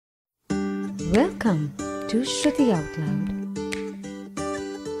Welcome to Shruti Out Loud.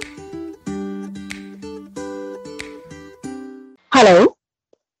 Hello.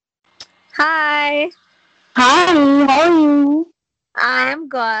 Hi, Hi, how are you? I'm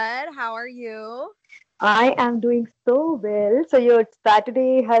good. How are you? I am doing so well. So your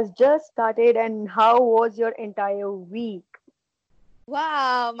Saturday has just started and how was your entire week?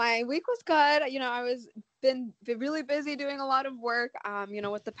 Wow, my week was good. I was been really busy doing a lot of work.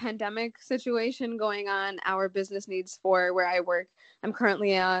 With the pandemic situation going on, our business needs for where I work. I'm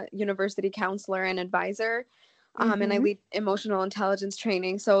currently a university counselor and advisor, and I Mm-hmm. lead emotional intelligence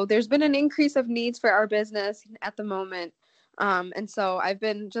training. So there's been an increase of needs for our business at the moment. And so I've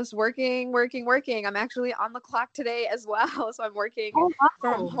been just working, working, working. I'm actually on the clock today as well. So I'm working Oh,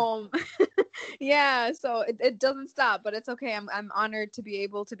 from wow. home. Yeah, so it doesn't stop, but it's okay. I'm honored to be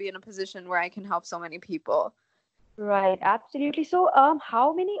able to be in a position where I can help so many people. Right, absolutely. So,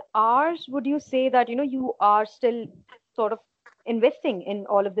 how many hours would you say that, you are still sort of investing in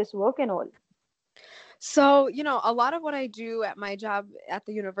all of this work and all? So, a lot of what I do at my job at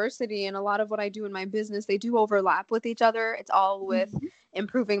the university and a lot of what I do in my business, they do overlap with each other. It's all with Mm-hmm.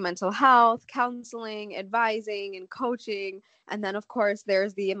 improving mental health, counseling, advising, and coaching. And then, of course,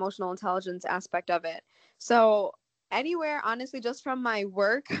 there's the emotional intelligence aspect of it. So, anywhere, honestly, just from my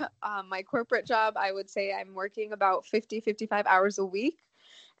work, my corporate job, I would say I'm working about 55 hours a week.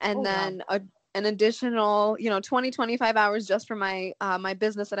 Oh, And wow. then an additional 20 25 hours just for my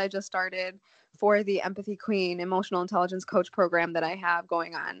business that I just started for the Empathy Queen emotional intelligence coach program that I have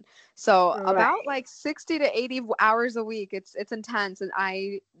going on. So about Right. like 60 to 80 hours a week. It's intense and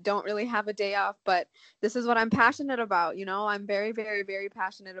I don't really have a day off, but this is what I'm passionate about. I'm very, very, very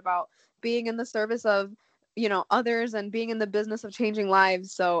passionate about being in the service of others and being in the business of changing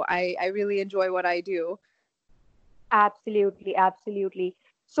lives. So I really enjoy what I do. Absolutely, absolutely.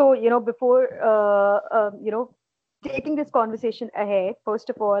 So, before taking this conversation ahead, first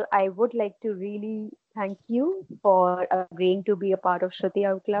of all, I would like to really thank you for agreeing to be a part of Shruti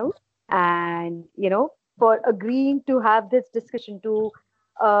Out Loud and, for agreeing to have this discussion to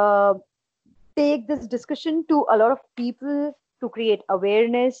uh, take this discussion to a lot of people to create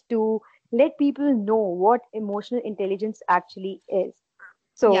awareness, to let people know what emotional intelligence actually is.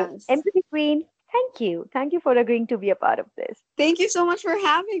 So, Yes. Empathy Queen, thank you. Thank you for agreeing to be a part of this. Thank you so much for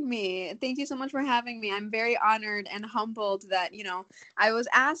having me. Thank you so much for having me. I'm very honored and humbled that, I was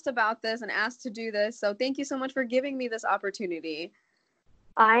asked about this and asked to do this. So thank you so much for giving me this opportunity.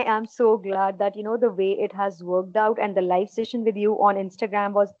 I am so glad that, the way it has worked out and the live session with you on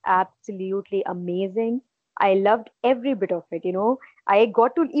Instagram was absolutely amazing. I loved every bit of it, I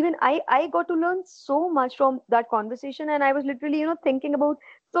got to learn so much from that conversation and I was literally, thinking about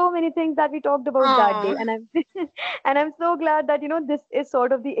so many things that we talked about that day Oh, and I'm and I'm so glad that, this is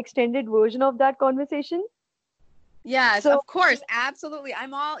sort of the extended version of that conversation. yes, So of course. Absolutely.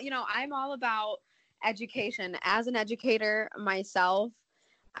 I'm all about education. As an educator myself,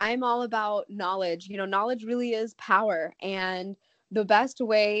 I'm all about knowledge. Knowledge really is power. And the best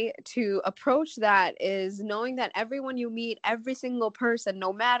way to approach that is knowing that everyone you meet, every single person,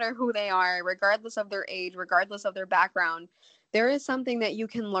 no matter who they are, regardless of their age, regardless of their background, there is something that you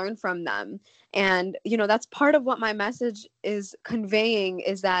can learn from them. And, that's part of what my message is conveying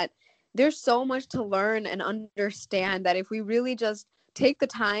is that there's so much to learn and understand that if we really just take the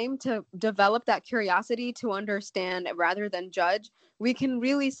time to develop that curiosity to understand rather than judge, we can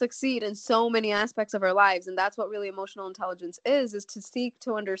really succeed in so many aspects of our lives. And that's what really emotional intelligence is to seek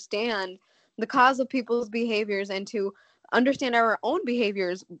to understand the cause of people's behaviors and to understand our own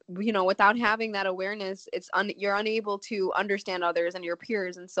behaviors. Without having that awareness, you're unable to understand others and your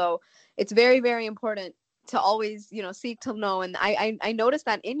peers. And so it's very, very important to always seek to know. And I noticed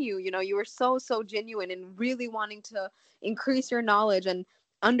that in you. You were so genuine and really wanting to increase your knowledge and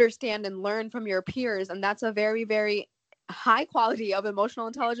understand and learn from your peers. And that's a very, very high quality of emotional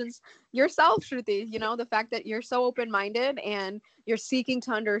intelligence yourself, Shruti. The fact that you're so open-minded and you're seeking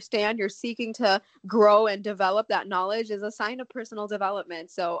to understand, you're seeking to grow and develop that knowledge is a sign of personal development.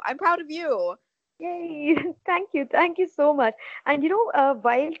 So I'm proud of you. yay! Thank you so much. And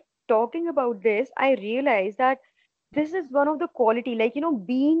while talking about this, I realized that this is one of the quality, like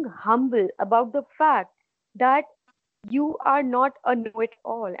being humble about the fact that you are not a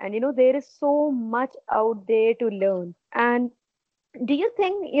know-it-all, and there is so much out there to learn. And do you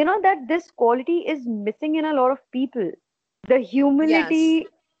think that this quality is missing in a lot of people? The Yes. humility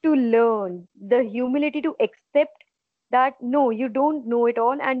to learn, the humility to accept that no, you don't know it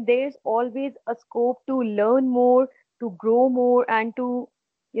all, and there's always a scope to learn more, to grow more, and to,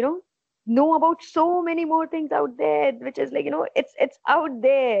 you know about so many more things out there, which is like, it's out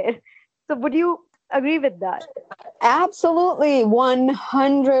there. So would you agree with that? Absolutely.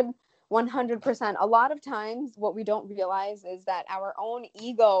 100%. A lot of times what we don't realize is that our own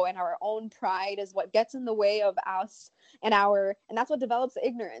ego and our own pride is what gets in the way of us and that's what develops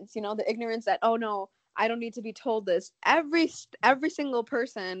ignorance, the ignorance that, oh no, I don't need to be told this. Every single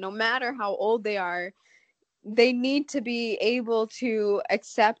person, no matter how old they are, they need to be able to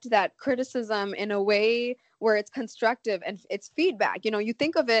accept that criticism in a way where it's constructive and it's feedback. You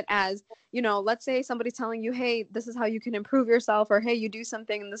think of it as, let's say somebody's telling you, hey, this is how you can improve yourself, or hey, you do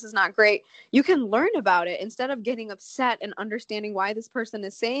something and this is not great. You can learn about it instead of getting upset and understanding why this person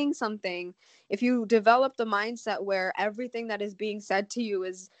is saying something. If you develop the mindset where everything that is being said to you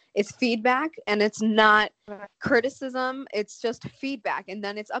is feedback and it's not criticism, it's just feedback, and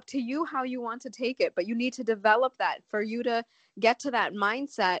then it's up to you how you want to take it. But you need to develop that. For you to get to that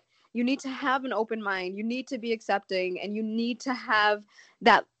mindset, you need to have an open mind, you need to be accepting, and you need to have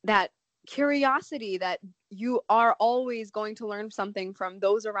that curiosity that you are always going to learn something from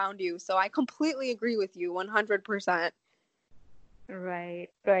those around you. So I completely agree with you 100%. Right,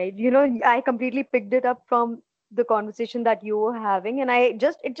 right. I completely picked it up from the conversation that you were having, and it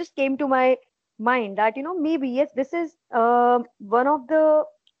just came to my mind that, maybe yes, this is one of the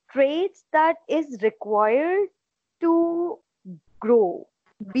traits that is required to grow,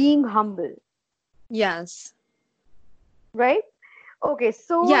 being humble, Yes. right? Okay,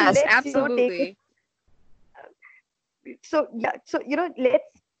 so Yes, let's, take it. absolutely. So yeah, so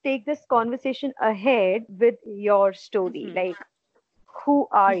let's take this conversation ahead with your story. Mhm. Like, who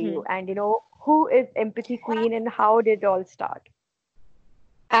are you, Mhm. and who is Empathy Queen, and how did it all start?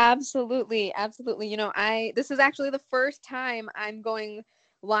 Absolutely, absolutely. This is actually the first time I'm going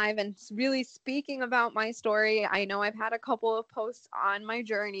live and really speaking about my story. I know I've had a couple of posts on my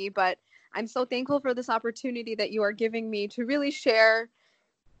journey, but I'm so thankful for this opportunity that you are giving me to really share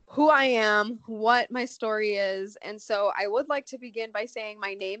who I am, what my story is. And so I would like to begin by saying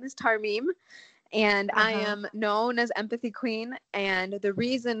my name is Tarmim, and I Uh-huh. am known as Empathy Queen. And the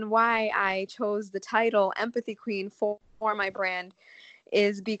reason why I chose the title Empathy Queen for my brand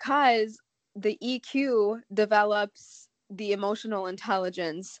is because the EQ develops the emotional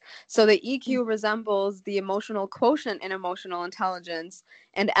intelligence. So the EQ resembles the emotional quotient in emotional intelligence,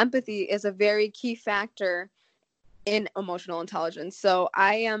 and empathy is a very key factor in emotional intelligence. So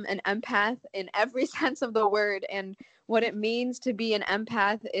I am an empath in every sense of the word. And what it means to be an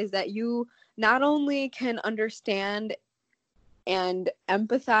empath is that you not only can understand and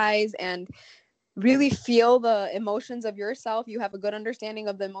empathize and really feel the emotions of yourself, you have a good understanding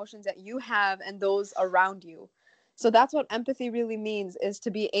of the emotions that you have and those around you. So that's what empathy really means, is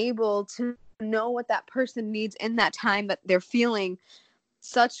to be able to know what that person needs in that time that they're feeling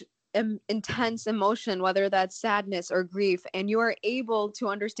such intense emotion, whether that's sadness or grief, and you are able to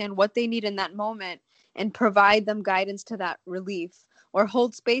understand what they need in that moment and provide them guidance to that relief, or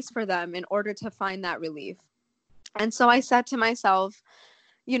hold space for them in order to find that relief. And so I said to myself,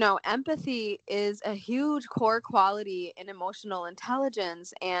 empathy is a huge core quality in emotional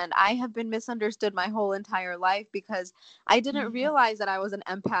intelligence. And I have been misunderstood my whole entire life because I didn't realize that I was an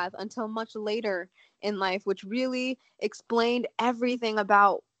empath until much later in life, which really explained everything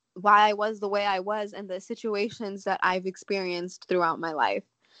about why I was the way I was and the situations that I've experienced throughout my life.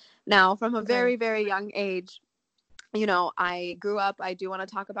 Now, from a Right. very, very young age, I grew up. I do want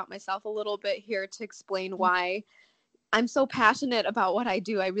to talk about myself a little bit here to explain why I'm so passionate about what I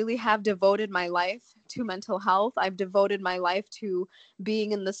do. I really have devoted my life to mental health. I've devoted my life to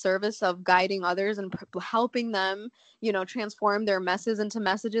being in the service of guiding others and helping them, transform their messes into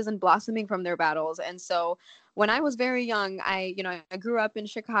messages and blossoming from their battles. And so when I was very young, I grew up in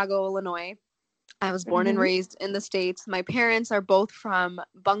Chicago, Illinois. I was born and Mm-hmm. raised in the States. My parents are both from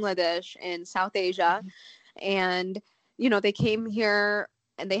Bangladesh in South Asia. And they came here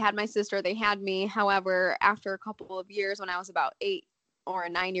and they had my sister, they had me. However, after a couple of years, when I was about 8 or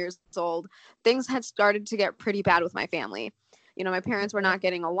 9 years old, things had started to get pretty bad with my family. My parents were not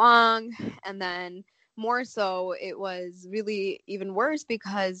getting along, and then more so it was really even worse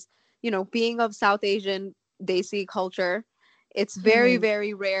because being of South Asian Desi culture, it's very, Mm-hmm.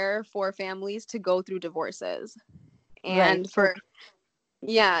 very rare for families to go through divorces. Right. And So for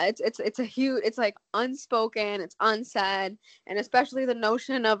yeah, it's a huge, it's like unspoken, it's unsaid, and especially the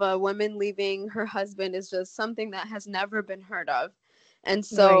notion of a woman leaving her husband is just something that has never been heard of. And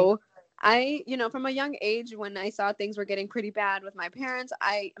right. so from a young age, when I saw things were getting pretty bad with my parents,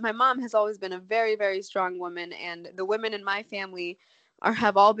 my mom has always been a very, very strong woman, and the women in my family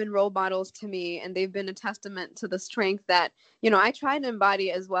have all been role models to me, and they've been a testament to the strength that, I try to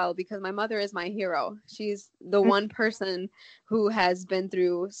embody as well, because my mother is my hero. She's the one person who has been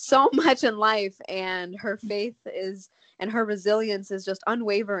through so much in life, and her faith and her resilience is just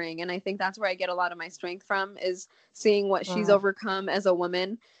unwavering. And I think that's where I get a lot of my strength from, is seeing what she's overcome as a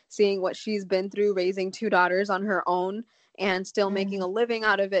woman, seeing what she's been through raising 2 daughters on her own, and still making a living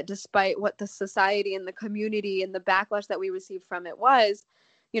out of it, despite what the society and the community and the backlash that we received from it was.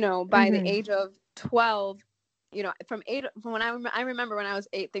 By the age of 12, from when I remember when I was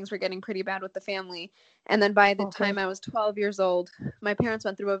 8, things were getting pretty bad with the family. And then by the time I was 12 years old, my parents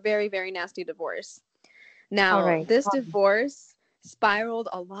went through a very, very nasty divorce. Now, this divorce spiraled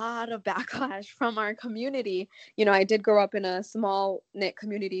a lot of backlash from our community. I did grow up in a small knit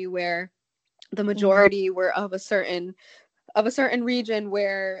community where the majority were of a certain region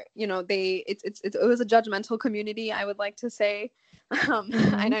where, it was a judgmental community, I would like to say. And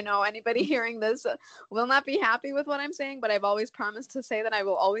I know anybody hearing this will not be happy with what I'm saying, but I've always promised to say that I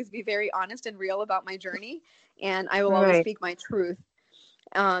will always be very honest and real about my journey, and I will always speak my truth.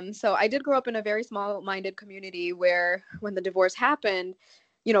 So I did grow up in a very small-minded community where, when the divorce happened,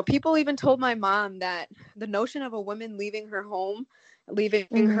 people even told my mom that the notion of a woman leaving her home, leaving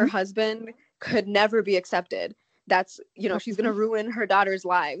her husband, could never be accepted. That's, she's going to ruin her daughter's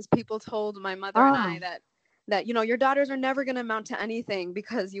lives. People told my mother and I that, your daughters are never going to amount to anything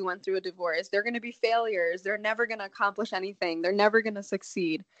because you went through a divorce. They're going to be failures. They're never going to accomplish anything. They're never going to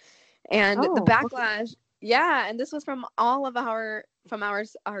succeed. And the backlash, and this was from all of our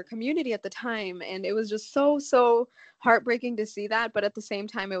community at the time, and it was just so heartbreaking to see that. But at the same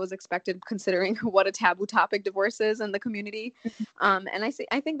time, it was expected, considering what a taboo topic divorce is in the community. And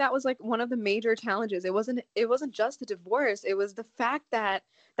I think that was like one of the major challenges. It wasn't just the divorce. It was the fact that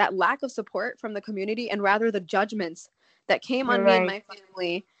lack of support from the community, and rather the judgments that came on me and my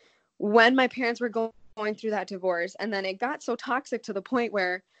family when my parents were going through that divorce. And then it got so toxic to the point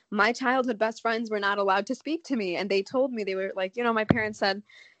where my childhood best friends were not allowed to speak to me. And they told me, they were like, my parents said,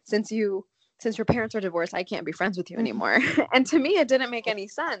 since your parents are divorced, I can't be friends with you anymore. And to me, it didn't make any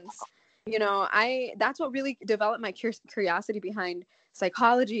sense. That's what really developed my curiosity behind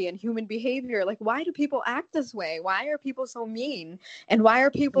psychology and human behavior. Like, why do people act this way? Why are people so mean? And why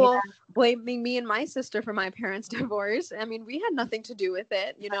are people blaming me and my sister for my parents' divorce? I mean, we had nothing to do with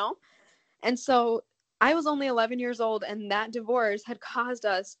it, And so I was only 11 years old, and that divorce had caused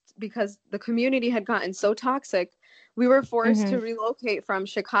us, because the community had gotten so toxic, we were forced to relocate from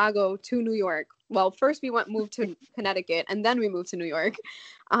Chicago to New York. Well, first we moved to Connecticut, and then we moved to New York.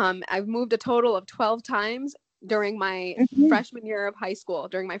 I've moved a total of 12 times during my freshman year of high school.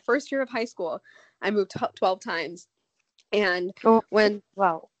 During my first year of high school, I moved 12 times. And and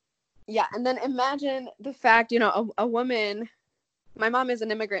then imagine the fact, a woman, my mom is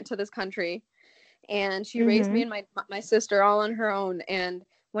an immigrant to this country, and she raised me and my sister all on her own. And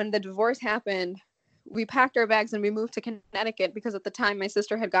when the divorce happened, we packed our bags and we moved to Connecticut, because at the time my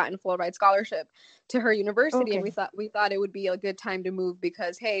sister had gotten a full ride scholarship to her university. And we thought it would be a good time to move,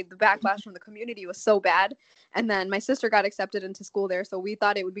 because, hey, the backlash from the community was so bad. And then my sister got accepted into school there. So we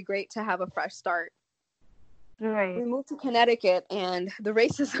thought it would be great to have a fresh start. Right. We moved to Connecticut, and the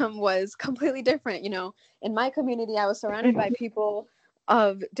racism was completely different. In my community, I was surrounded by people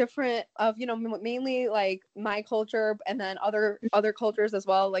of mainly like my culture, and then other cultures as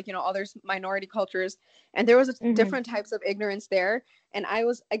well, like, other minority cultures. And there was different types of ignorance there. And I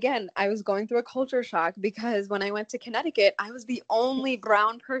was going through a culture shock, because when I went to Connecticut, I was the only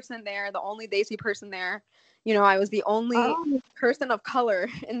brown person there, the only Desi person there. I was the only person of color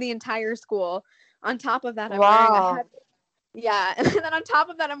in the entire school. On top of that, I'm wearing a head. Yeah. And then on top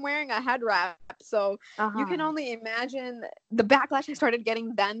of that, I'm wearing a head wrap. So you can only imagine the backlash I started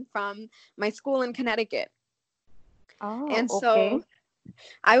getting then from my school in Connecticut. So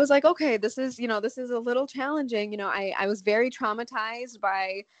I was like, okay, this is a little challenging. I was very traumatized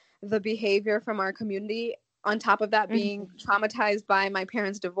by the behavior from our community. On top of that, being traumatized by my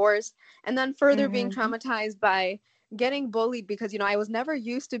parents' divorce, and then further being traumatized by getting bullied, because, I was never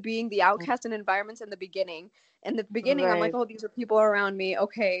used to being the outcast in environments in the beginning. In the beginning, I'm like, oh, these are people around me.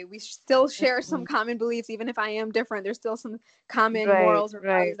 Okay, we still share some common beliefs. Even if I am different, there's still some common morals or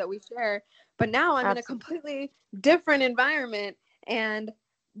values that we share. But now I'm in a completely different environment, and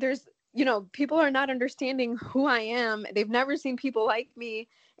there's, people are not understanding who I am. They've never seen people like me.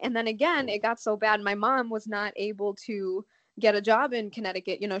 And then again, it got so bad. My mom was not able to get a job in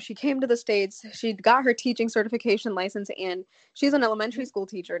Connecticut. She came to the States. She got her teaching certification license, and she's an elementary school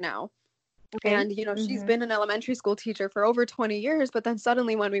teacher now. Okay. And, she's been an elementary school teacher for over 20 years. But then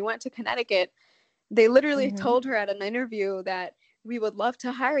suddenly when we went to Connecticut, they literally told her at an interview that we would love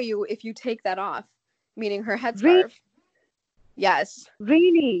to hire you if you take that off, meaning her Really? headscarf. Yes.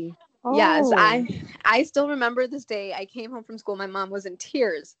 Really? Yes, Oh. I still remember this day. I came home from school. My mom was in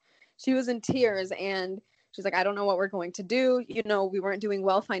tears. She was in tears, and she's like, I don't know what we're going to do. You know, we weren't doing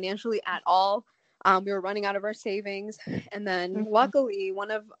well financially at all. We were running out of our savings. And then luckily,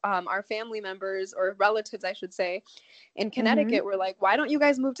 one of our family members, or relatives, I should say, in Mm-hmm. Connecticut were like, why don't you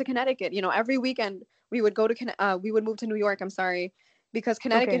guys move to Connecticut? You know, every weekend we would go to, we would move to New York. I'm sorry. Because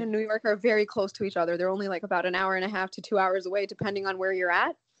Connecticut Okay. and New York are very close to each other. They're only like about an hour and a half to 2 hours away, depending on where you're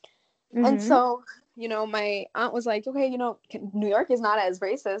at. And Mm-hmm. so, you know, my aunt was like, okay, you know, New York is not as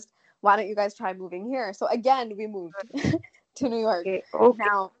racist. Why don't you guys try moving here? So again, we moved to New York. Okay. Okay.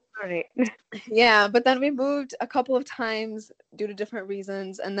 Now, All right. yeah, but then we moved a couple of times due to different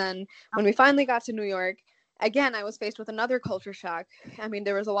reasons. And then when we finally got to New York, again, I was faced with another culture shock. I mean,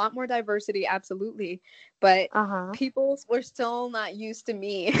 there was a lot more diversity, absolutely, but Uh-huh. people were still not used to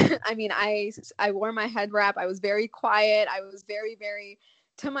me. I mean, I wore my head wrap. I was very quiet. I was very, very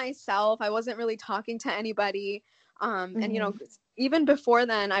to myself. I wasn't really talking to anybody. And, you know, Mm-hmm. even before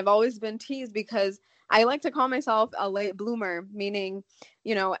then, I've always been teased because I like to call myself a late bloomer, meaning,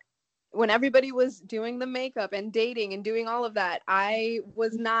 you know, when everybody was doing the makeup and dating and doing all of that, I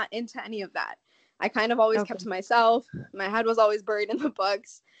was not into any of that. I kind of always kept Okay. to myself. My head was always buried in the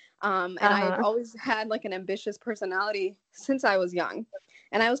books. And I've Uh-huh. always had like an ambitious personality since I was young.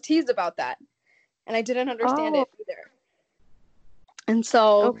 And I was teased about that. And I didn't understand Oh, it either. And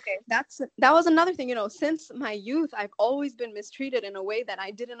so okay. that was another thing, you know, since my youth, I've always been mistreated in a way that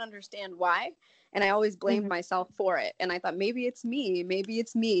I didn't understand why. And I always blamed Mm-hmm. myself for it. And I thought maybe it's me, maybe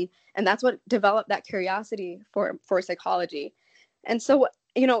it's me. And that's what developed that curiosity for psychology. And so,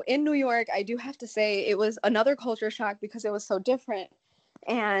 you know, in New York, I do have to say it was another culture shock because it was so different.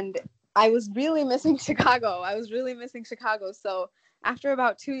 And I was really missing Chicago. I was really missing Chicago. So after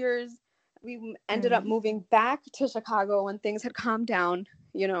about 2 years, we ended up Mm-hmm. moving back to Chicago when things had calmed down.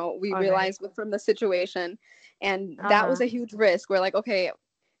 You know, we All right. realized from the situation, and that was Uh-huh. a huge risk. We're like, okay,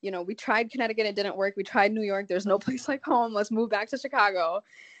 you know, we tried Connecticut, it didn't work. We tried New York, there's no place like home. Let's move back to Chicago.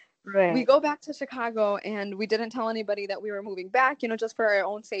 We Right. go back to Chicago, and we didn't tell anybody that we were moving back, you know, just for our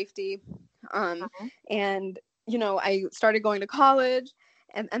own safety. Uh-huh. And, you know, I started going to college,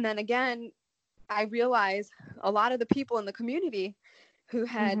 and then again, I realized a lot of the people in the community who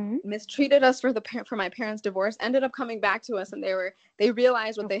had Mm-hmm. mistreated us for my parents' divorce ended up coming back to us, and they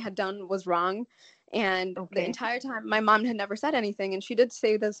realized what they had done was wrong. And the Okay. entire time, my mom had never said anything, and she did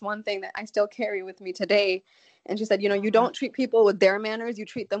say this one thing that I still carry with me today. And she said, you know, you Uh-huh. don't treat people with their manners, you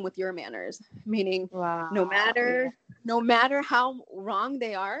treat them with your manners. Meaning, no Wow. Yeah. matter no matter how wrong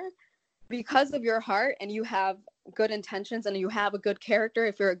they are, because of your heart and you have good intentions and you have a good character,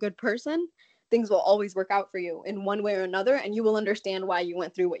 if you're a good person, things will always work out for you in one way or another, and you will understand why you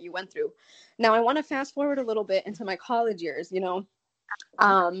went through what you went through. Now, I want to fast forward a little bit into my college years. You know,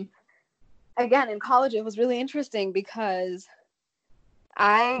 um, again, in college, it was really interesting because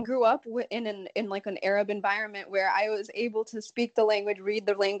I grew up in like an Arab environment where I was able to speak the language, read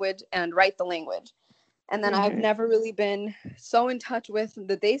the language, and write the language. And then I've Mm-hmm. never really been so in touch with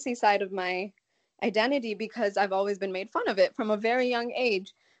the Desi side of my identity because I've always been made fun of it from a very young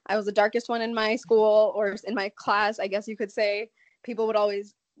age. I was the darkest one in my school or in my class, I guess you could say. People would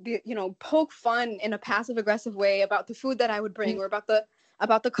always you know, poke fun in a passive aggressive way about the food that I would bring or about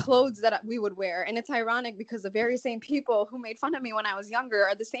the clothes that we would wear. And it's ironic because the very same people who made fun of me when I was younger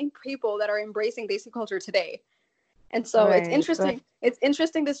are the same people that are embracing Desi culture today. And so it's Right. Right. interesting. It's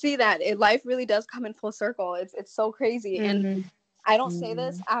interesting to see that life really does come in full circle. It's so crazy. And Mm-hmm. I don't say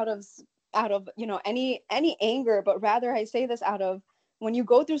this Mm-hmm. out of you know any anger, but rather I say this out of when you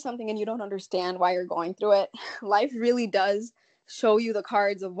go through something and you don't understand why you're going through it. Life really does show you the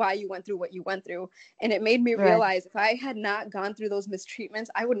cards of why you went through what you went through. And it made me Right. realize if I had not gone through those mistreatments,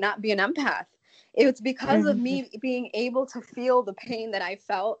 I would not be an empath. It's because of Mm-hmm. me being able to feel the pain that I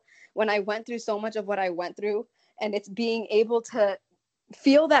felt when I went through so much of what I went through, and it's being able to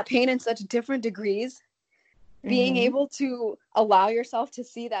feel that pain in such different degrees. Being Mm-hmm. able to allow yourself to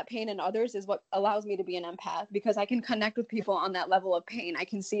see that pain in others is what allows me to be an empath, because I can connect with people on that level of pain. I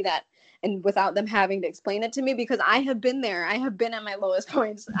can see that, and without them having to explain it to me, because I have been there. I have been at my lowest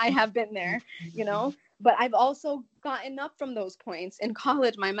points. I have been there, you know, but I've also gotten up from those points. In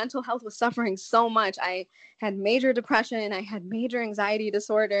college, my mental health was suffering so much. I had major depression. I had major anxiety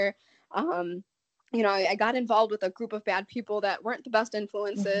disorder. Um, you know, I got involved with a group of bad people that weren't the best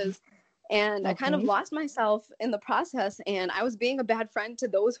Mm-hmm. influences, and I kind of Okay. lost myself in the process, and I was being a bad friend to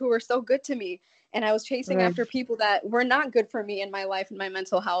those who were so good to me, and I was chasing Right. after people that were not good for me in my life and my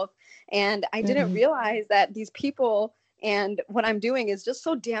mental health. And I didn't Mm-hmm. realize that these people And what I'm doing is just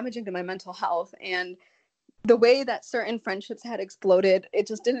so damaging to my mental health. And the way that certain friendships had exploded, it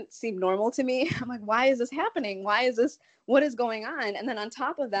just didn't seem normal to me. I'm like, why is this happening? What is going on? And then on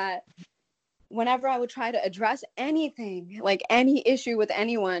top of that, whenever I would try to address anything, like any issue with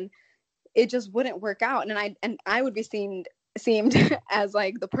anyone, it just wouldn't work out. And I would be seemed as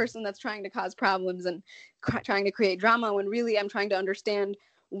like the person that's trying to cause problems and trying to create drama, when really I'm trying to understand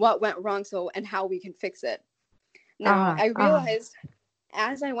what went wrong and how we can fix it. Now, I realized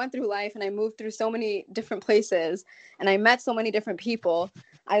as I went through life and I moved through so many different places and I met so many different people,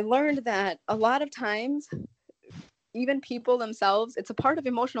 I learned that a lot of times, even people themselves, it's a part of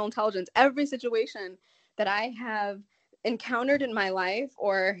emotional intelligence. Every situation that I have encountered in my life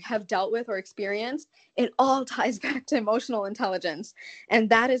or have dealt with or experienced, it all ties back to emotional intelligence. And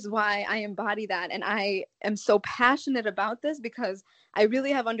that is why I embody that. And I am so passionate about this because I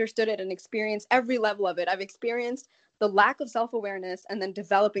really have understood it and experienced every level of it. I've experienced the lack of self-awareness and then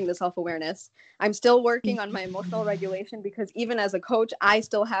developing the self-awareness. I'm still working on my emotional regulation because even as a coach, I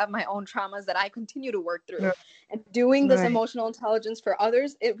still have my own traumas that I continue to work through. And doing this emotional intelligence for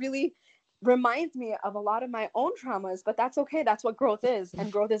others, it really reminds me of a lot of my own traumas, but that's okay. That's what growth is.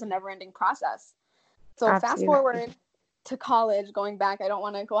 And growth is a never-ending process. So Fast forward to college, going back, I don't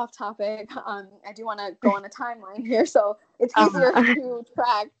want to go off topic. I do want to go on a timeline here, so it's easier to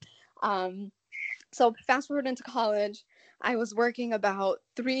track. So fast forward into college, I was working about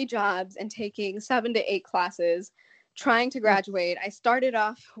 3 jobs and taking 7 to 8 classes, trying to graduate. I started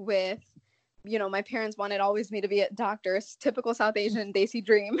off with, my parents wanted always me to be a doctor, typical South Asian Desi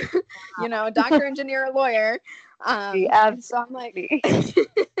dream, doctor, engineer, lawyer. So I'm like,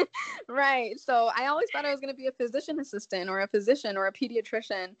 right. So I always thought I was going to be a physician assistant or a physician or a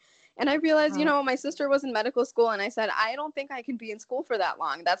pediatrician. And I realized, my sister was in medical school and I said, I don't think I can be in school for that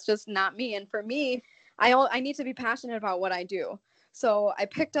long. That's just not me. And for me, I need to be passionate about what I do. So I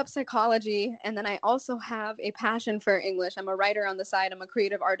picked up psychology, and then I also have a passion for English. I'm a writer on the side. I'm a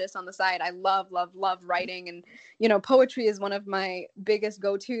creative artist on the side. I love, love, love writing. And, poetry is one of my biggest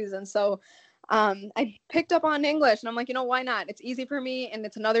go-tos. And so I picked up on English and I'm like, why not? It's easy for me and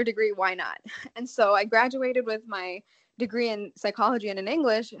it's another degree. Why not? And so I graduated with my degree in psychology and in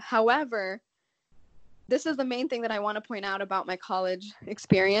English. However, this is the main thing that I want to point out about my college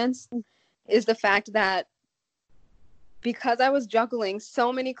experience is the fact that because I was juggling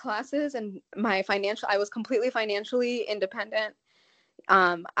so many classes and I was completely financially independent.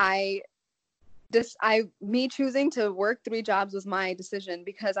 Me choosing to work 3 jobs was my decision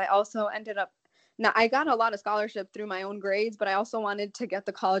because I also ended up, now I got a lot of scholarship through my own grades, but I also wanted to get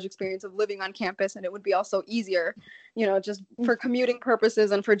the college experience of living on campus, and it would be also easier, just for commuting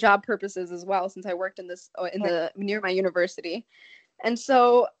purposes and for job purposes as well, since I worked near my university. And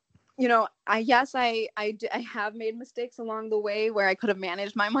so, I have made mistakes along the way where I could have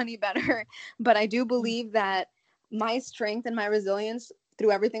managed my money better, but I do believe that my strength and my resilience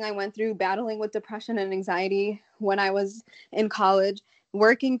through everything I went through, battling with depression and anxiety when I was in college,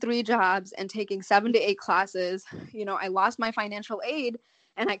 working 3 jobs and taking 7 to 8 classes, I lost my financial aid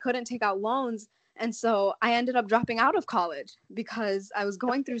and I couldn't take out loans. And so I ended up dropping out of college because I was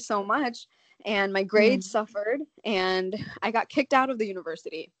going through so much and my grades suffered and I got kicked out of the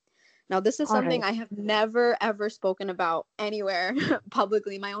university. Now, this is something I have never, ever spoken about anywhere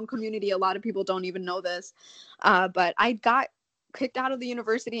publicly. My own community, a lot of people don't even know this. But I got kicked out of the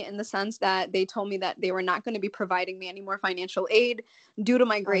university in the sense that they told me that they were not going to be providing me any more financial aid due to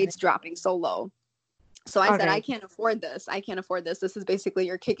my grades dropping so low. So I said, I can't afford this. This is basically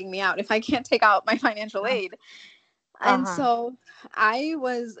you're kicking me out if I can't take out my financial aid. And so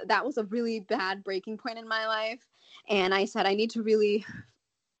that was a really bad breaking point in my life. And I said, I need to really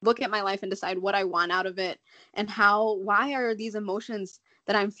look at my life and decide what I want out of it and why are these emotions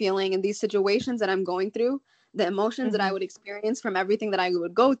that I'm feeling and these situations that I'm going through, the emotions that I would experience from everything that I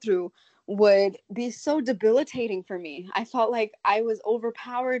would go through would be so debilitating for me. I felt like I was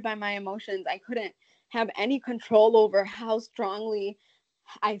overpowered by my emotions. I couldn't have any control over how strongly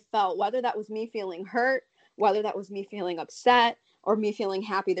I felt, whether that was me feeling hurt, whether that was me feeling upset or me feeling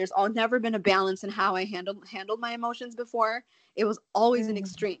happy. There's never been a balance in how I handled my emotions before. It was always in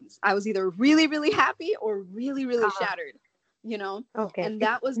extremes. I was either really, really happy or really, really shattered, and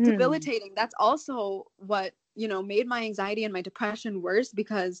that was debilitating. That's also what, made my anxiety and my depression worse,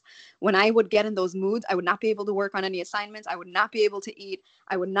 because when I would get in those moods, I would not be able to work on any assignments. I would not be able to eat.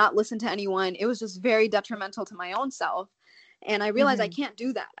 I would not listen to anyone. It was just very detrimental to my own self. And I realized I can't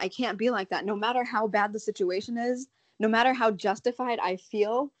do that. I can't be like that. No matter how bad the situation is, no matter how justified I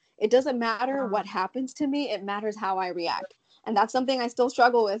feel, it doesn't matter what happens to me. It matters how I react. And that's something I still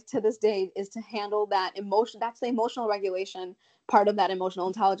struggle with to this day, is to handle that emotion. That's the emotional regulation part of that emotional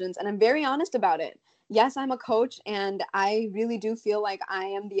intelligence. And I'm very honest about it. Yes, I'm a coach and I really do feel like I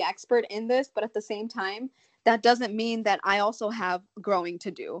am the expert in this, but at the same time, that doesn't mean that I also have growing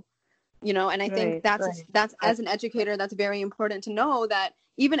to do. And I think that's as an educator, that's very important to know, that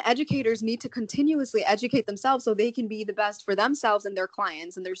even educators need to continuously educate themselves so they can be the best for themselves and their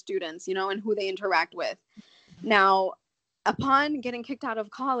clients and their students, and who they interact with. Now, upon getting kicked out of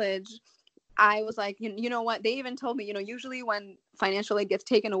college, I was like, you know what? They even told me, usually when financial aid gets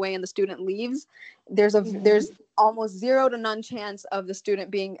taken away and the student leaves, there's almost zero to none chance of the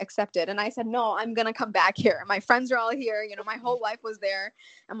student being accepted. And I said, no, I'm going to come back here. My friends are all here. My whole life was there.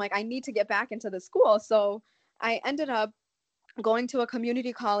 I'm like, I need to get back into the school. So I ended up going to a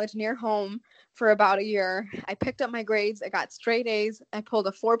community college near home for about a year. I picked up my grades. I got straight A's. I pulled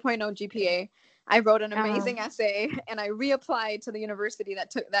a 4.0 GPA. I wrote an amazing essay, and I reapplied to the university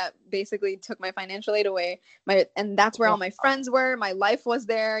that basically took my financial aid away. And that's where all my friends were. My life was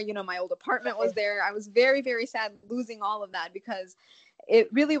there. My old apartment was there. I was very, very sad losing all of that, because it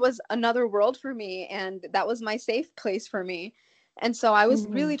really was another world for me, and that was my safe place for me. And so I was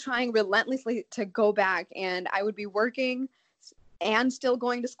really trying relentlessly to go back, and I would be working and still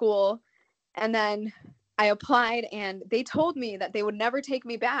going to school. And then I applied, and they told me that they would never take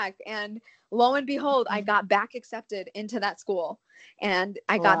me back. And lo and behold, I got back accepted into that school, and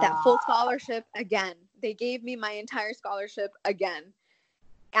I got that full scholarship again. They gave me my entire scholarship again,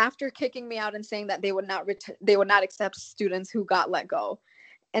 after kicking me out and saying that they would not accept students who got let go.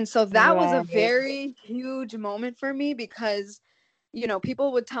 And so that was a very huge moment for me, because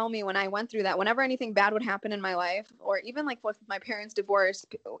people would tell me when I went through that, whenever anything bad would happen in my life, or even like with my parents' divorce,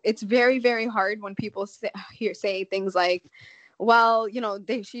 it's very, very hard when people say things like, well,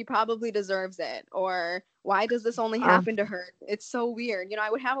 she probably deserves it, or why does this only happen to her? It's so weird.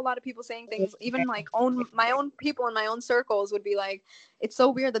 I would have a lot of people saying things, even like my own people in my own circles would be like, it's so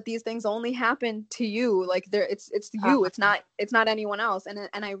weird that these things only happen to you. Like it's you, it's not anyone else. And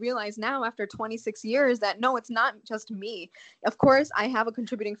I realize now, after 26 years, that no, it's not just me. Of course, I have a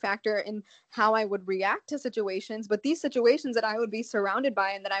contributing factor in how I would react to situations, but these situations that I would be surrounded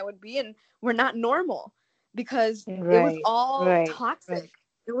by and that I would be in were not normal, because it was all toxic.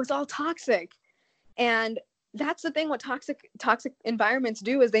 It was all toxic. And that's the thing, what toxic environments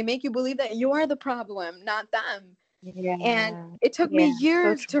do is they make you believe that you're the problem, not them. And it took me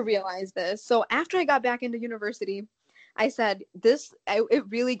years to realize this. So after I got back into university, I said, it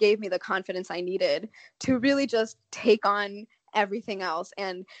really gave me the confidence I needed to really just take on everything else.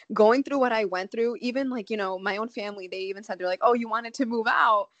 And going through what I went through, even like, my own family, they even said, they're like, oh, you wanted to move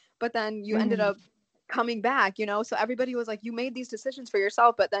out, but then you ended up coming back, so everybody was like, you made these decisions for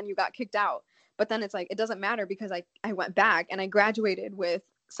yourself, but then you got kicked out. But then it's like, it doesn't matter, because I went back and I graduated with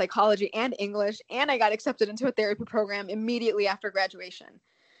psychology and English, and I got accepted into a therapy program immediately after graduation.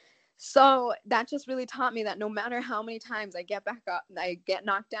 So that just really taught me that no matter how many times I get back up, I get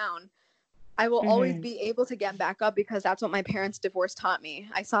knocked down, I will always be able to get back up, because that's what my parents' divorce taught me.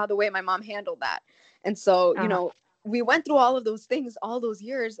 I saw the way my mom handled that. And so, we went through all of those things all those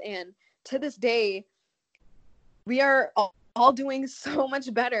years, and to this day, we are all doing so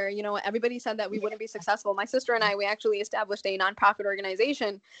much better. Everybody said that we wouldn't be successful. My sister and I, we actually established a nonprofit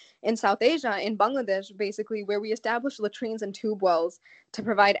organization in South Asia, in Bangladesh, basically, where we established latrines and tube wells to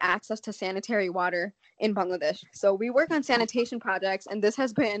provide access to sanitary water in Bangladesh. So we work on sanitation projects, and this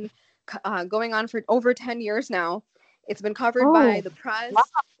has been going on for over 10 years now. It's been covered by the press. Wow.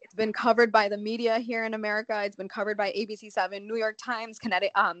 It's been covered by the media here in America. It's been covered by ABC7, New York Times,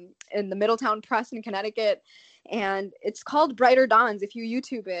 in the Middletown Press in Connecticut. And it's called Brighter Dawns. If you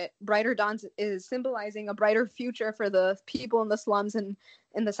YouTube it, Brighter Dawns is symbolizing a brighter future for the people in the slums in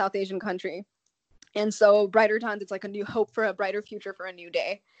the South Asian country. And so Brighter Dawns, it's like a new hope for a brighter future for a new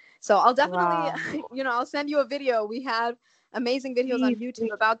day. So I'll definitely, I'll send you a video. We have amazing videos on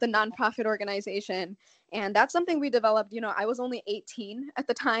YouTube about the nonprofit organization. And that's something we developed. I was only 18 at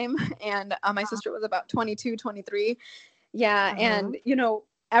the time, and my sister was about 22, 23. Yeah. And,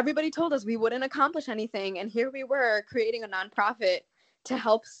 everybody told us we wouldn't accomplish anything. And here we were creating a nonprofit to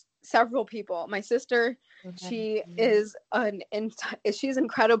help several people. My sister, she is she's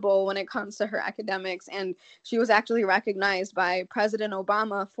incredible when it comes to her academics. And she was actually recognized by President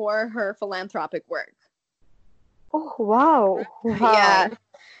Obama for her philanthropic work. Oh, wow. Yeah.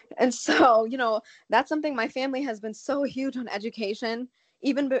 And so, that's something my family has been so huge on education.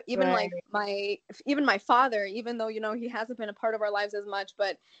 Even like my father, even though, he hasn't been a part of our lives as much,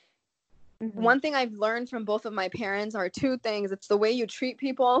 but one thing I've learned from both of my parents are two things. It's the way you treat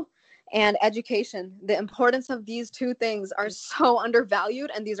people and education. The importance of these two things are so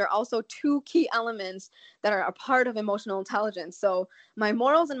undervalued, and these are also two key elements that are a part of emotional intelligence. So my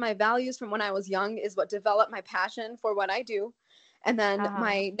morals and my values from when I was young is what developed my passion for what I do. And then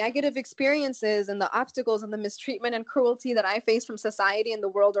my negative experiences and the obstacles and the mistreatment and cruelty that I face from society and the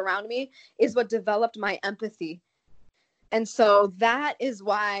world around me is what developed my empathy. And so that is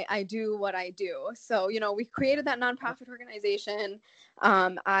why I do what I do. So, we created that nonprofit organization.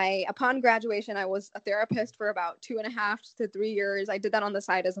 Upon graduation, I was a therapist for about 2.5 to 3 years. I did that on the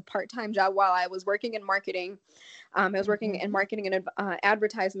side as a part-time job while I was working in marketing. I was working in marketing and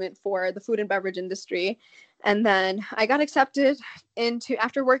advertisement for the food and beverage industry. And then I got accepted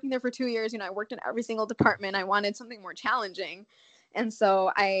after working there for 2 years, I worked in every single department. I wanted something more challenging. And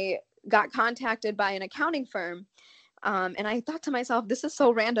so I got contacted by an accounting firm. And I thought to myself, this is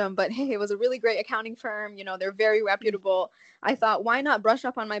so random, but hey, it was a really great accounting firm. They're very reputable. I thought, why not brush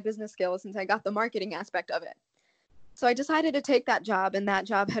up on my business skills since I got the marketing aspect of it? So I decided to take that job, and that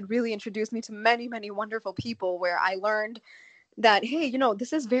job had really introduced me to many, many wonderful people where I learned that, hey,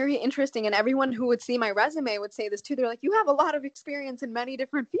 this is very interesting. And everyone who would see my resume would say this too. They're like, you have a lot of experience in many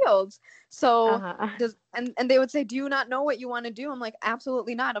different fields. So and they would say, do you not know what you want to do? I'm like,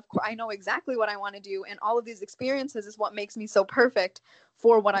 absolutely not. Of course, I know exactly what I want to do. And all of these experiences is what makes me so perfect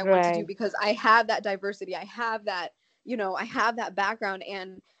for what I want to do, because I have that diversity. I have that, I have that background.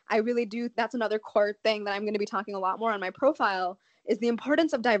 And I really do. That's another core thing that I'm going to be talking a lot more on my profile is the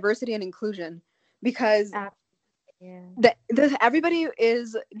importance of diversity and inclusion, because everybody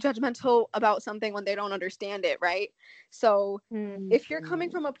is judgmental about something when they don't understand it, right? So if you're coming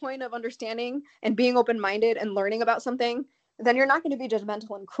from a point of understanding and being open-minded and learning about something, then you're not going to be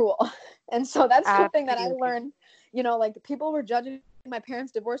judgmental and cruel. And so that's something that I learned, like people were judging my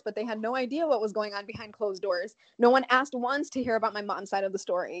parents' divorce, but they had no idea what was going on behind closed doors. No one asked once to hear about my mom's side of the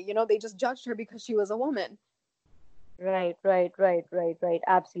story. They just judged her because she was a woman. Right.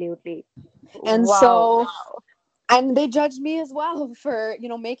 Absolutely. And so... And they judged me as well for,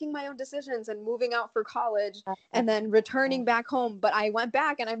 making my own decisions and moving out for college and then returning back home. But I went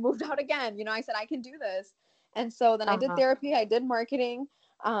back and I moved out again. I said, I can do this. And so then I did therapy. I did marketing.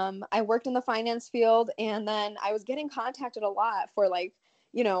 I worked in the finance field. And then I was getting contacted a lot for in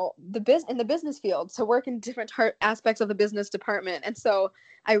the business field to work in different aspects of the business department. And so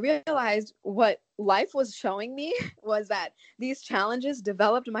I realized what life was showing me was that these challenges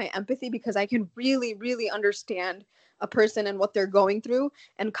developed my empathy, because I can really, really understand a person and what they're going through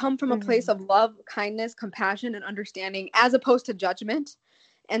and come from a place of love, kindness, compassion, and understanding, as opposed to judgment.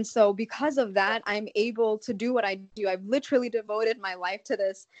 And so because of that, I'm able to do what I do. I've literally devoted my life to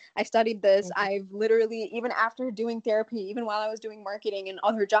this. I studied this. I've literally, even after doing therapy, even while I was doing marketing and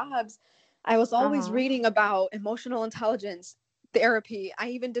other jobs, I was always reading about emotional intelligence, therapy. I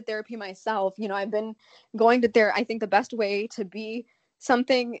even did therapy myself. I've been going to therapy. I think the best way to be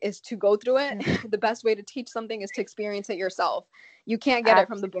something is to go through it. The best way to teach something is to experience it yourself. You can't get it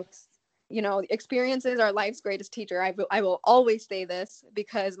from the books. Experiences are life's greatest teacher. I will always say this,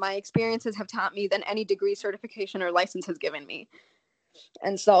 because my experiences have taught me than any degree, certification, or license has given me.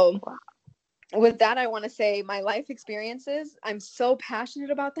 And so with that, I want to say my life experiences, I'm so passionate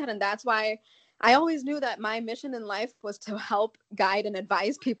about that. And that's why I always knew that my mission in life was to help guide and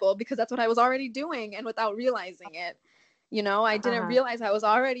advise people, because that's what I was already doing, and without realizing it. I didn't realize I was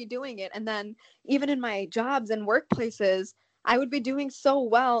already doing it. And then even in my jobs and workplaces, I would be doing so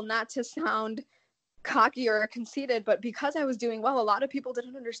well, not to sound cocky or conceited, but because I was doing well, a lot of people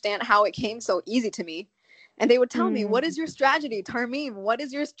didn't understand how it came so easy to me. And they would tell me, what is your strategy, Tarmim? What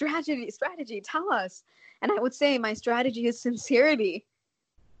is your strategy? Tell us. And I would say, my strategy is sincerity.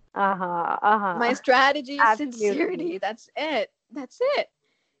 My strategy is sincerity. That's it.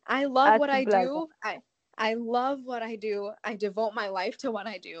 I love what I do. I love what I do. I devote my life to what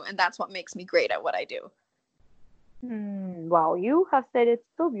I do. And that's what makes me great at what I do. Wow, you have said it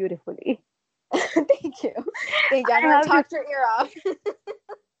so beautifully. Thank you. I know I talked your ear off.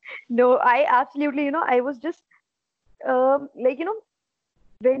 No, I absolutely, I was just when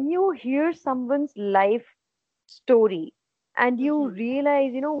you hear someone's life story and you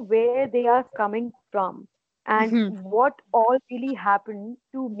realize, where they are coming from and what all really happened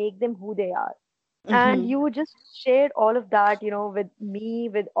to make them who they are. And you just shared all of that, with me,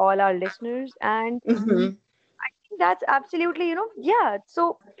 with all our listeners. And I think that's absolutely,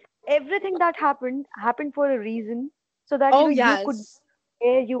 so everything that happened for a reason, so that you could be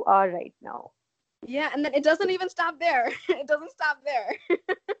where you are right now. Yeah, and then it doesn't even stop there. It doesn't stop there.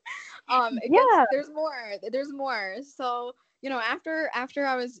 There's more. So, after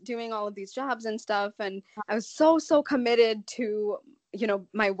I was doing all of these jobs and stuff, and I was so committed to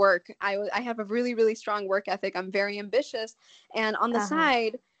my work. I have a really, really strong work ethic. I'm very ambitious. And on the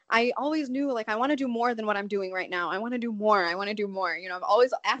side, I always knew like I want to do more than what I'm doing right now. I want to do more. I want to do more. I'm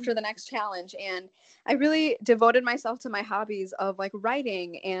always after the next challenge. And I really devoted myself to my hobbies of like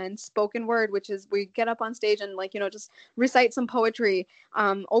writing and spoken word, which is we get up on stage and like, just recite some poetry,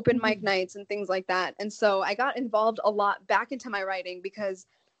 open mic nights and things like that. And so I got involved a lot back into my writing because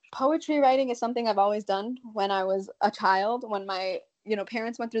poetry writing is something I've always done when I was a child. When my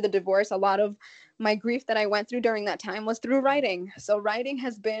parents went through the divorce, a lot of my grief that I went through during that time was through writing. So writing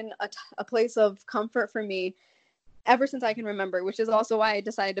has been a place of comfort for me ever since I can remember, which is also why I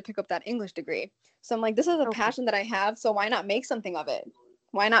decided to pick up that English degree. So I'm like, this is a passion that I have, so why not make something of it?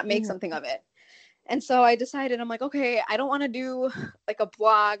 Why not make something of it? And so I decided, I'm like, okay, I don't want to do like a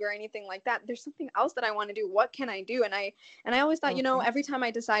blog or anything like that. There's something else that I want to do. What can I do? And I always thought, every time I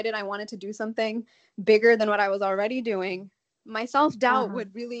decided I wanted to do something bigger than what I was already doing, my self-doubt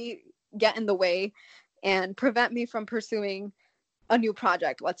would really get in the way and prevent me from pursuing a new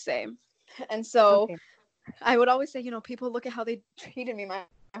project, let's say. And so I would always say, people look at how they treated me my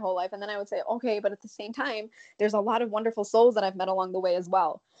whole life. And then I would say, okay, but at the same time, there's a lot of wonderful souls that I've met along the way as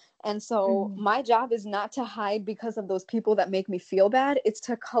well. And so my job is not to hide because of those people that make me feel bad. It's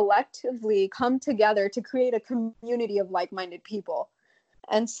to collectively come together to create a community of like-minded people.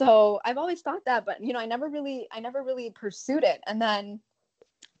 And so I've always thought that, but I never really pursued it. And then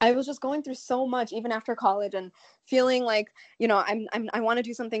I was just going through so much even after college and feeling like, I want to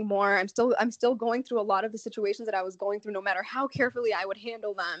do something more. I'm still going through a lot of the situations that I was going through, no matter how carefully I would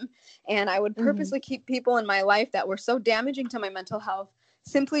handle them. And I would purposely keep people in my life that were so damaging to my mental health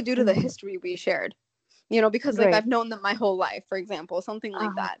simply due to the history we shared, because like I've known them my whole life, for example, something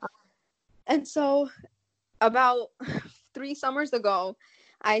like that. And so about 3 summers ago,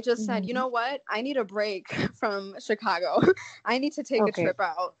 I just said, you know what? I need a break from Chicago. I need to take a trip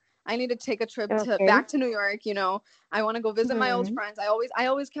out. I need to take a trip back to New York. I want to go visit my old friends. I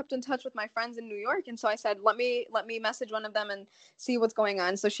always kept in touch with my friends in New York. And so I said, let me message one of them and see what's going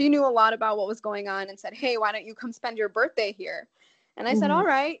on. So she knew a lot about what was going on and said, hey, why don't you come spend your birthday here? And I said, all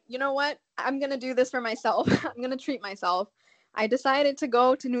right, you know what? I'm going to do this for myself. I'm going to treat myself. I decided to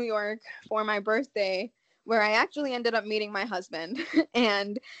go to New York for my birthday, where I actually ended up meeting my husband.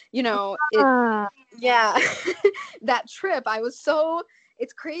 And, that trip,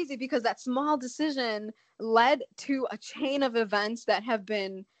 it's crazy because that small decision led to a chain of events that have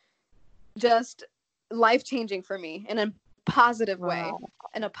been just life-changing for me in a positive way,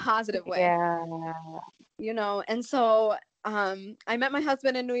 and so I met my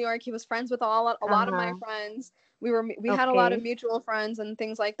husband in New York. He was friends with a lot of my friends. We had a lot of mutual friends and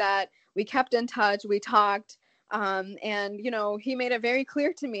things like that. We kept in touch. We talked. And, he made it very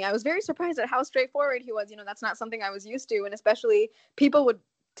clear to me. I was very surprised at how straightforward he was. That's not something I was used to. And especially people would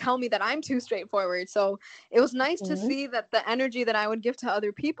tell me that I'm too straightforward. So it was nice to see that the energy that I would give to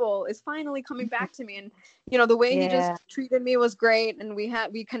other people is finally coming back to me. And, the way he just treated me was great. And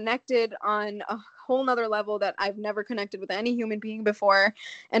we connected on a whole nother level that I've never connected with any human being before.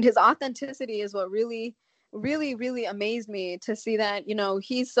 And his authenticity is what really, really, really amazed me to see that,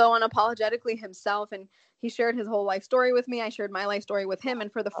 he's so unapologetically himself, and he shared his whole life story with me. I shared my life story with him.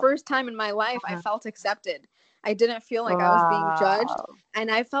 And for the first time in my life, I felt accepted. I didn't feel like I was being judged, and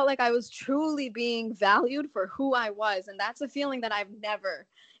I felt like I was truly being valued for who I was. And that's a feeling that I've never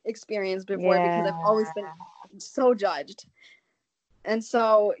experienced before because I've always been so judged. And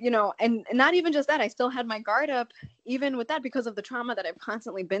so, and not even just that, I still had my guard up even with that because of the trauma that I've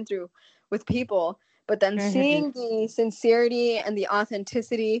constantly been through with people. But then seeing the sincerity and the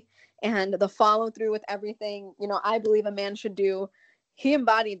authenticity and the follow through with everything, I believe a man should do, he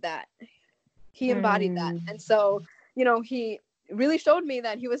embodied that. And so, he really showed me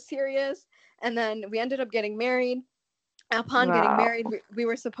that he was serious. And then we ended up getting married. Upon getting married, we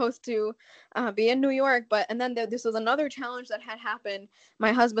were supposed to be in New York. And then this was another challenge that had happened.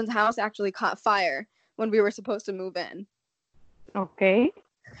 My husband's house actually caught fire when we were supposed to move in. Okay.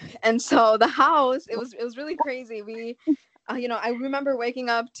 And so the house, it was really crazy. We, I remember waking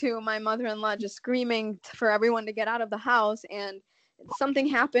up to my mother-in-law just screaming for everyone to get out of the house, and something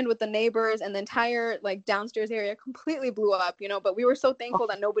happened with the neighbors, and the entire downstairs area completely blew up, but we were so thankful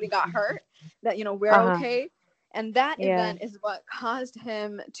that nobody got hurt, that, we're okay. And that event is what caused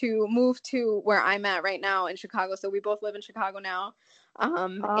him to move to where I'm at right now in Chicago. So we both live in Chicago now.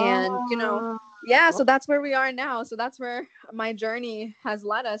 And, so that's where we are now. So that's where my journey has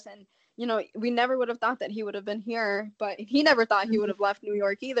led us. And we never would have thought that he would have been here, but he never thought he would have left New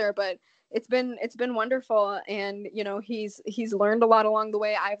York either. But it's been wonderful, and he's learned a lot along the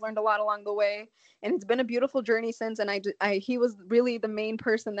way. I've learned a lot along the way, and it's been a beautiful journey since. And he was really the main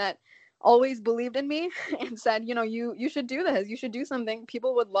person that always believed in me and said, you should do this. You should do something.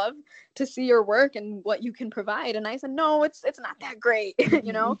 People would love to see your work and what you can provide. And I said, no, it's not that great,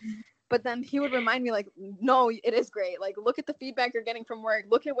 But then he would remind me, like, no, it is great. Like, look at the feedback you're getting from work.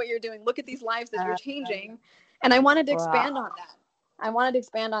 Look at what you're doing. Look at these lives that you're changing. And I wanted to expand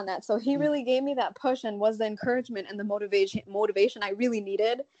on that. So he really gave me that push and was the encouragement and the motivation I really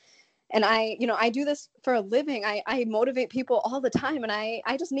needed. And I do this for a living. I motivate people all the time. And I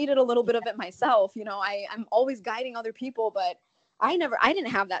just needed a little bit of it myself. I'm always guiding other people, but I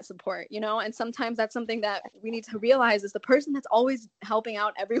didn't have that support, and sometimes that's something that we need to realize is the person that's always helping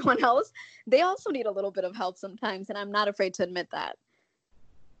out everyone else, they also need a little bit of help sometimes. And I'm not afraid to admit that.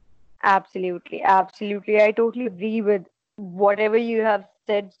 Absolutely. Absolutely. I totally agree with whatever you have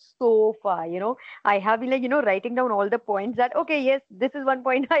said so far. I have been like, writing down all the points that, okay, yes, this is one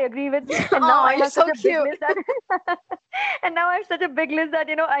point I agree with. And now I have such a big list that and now I have such a big list that,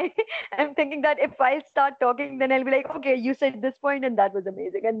 I am thinking that if I start talking, then I'll be like, okay, you said this point and that was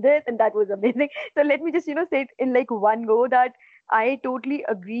amazing, and this and that was amazing. So let me just, say it in like one go that I totally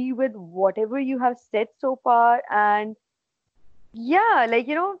agree with whatever you have said so far. And yeah, like,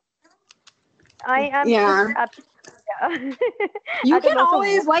 I am absolutely. Yeah. You can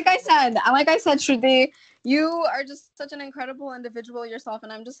always, like I said, Shruti, you are just such an incredible individual yourself,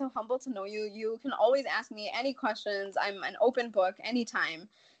 and I'm just so humbled to know you. You can always ask me any questions. I'm an open book anytime.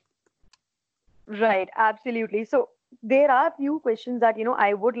 Right, absolutely. So there are a few questions that,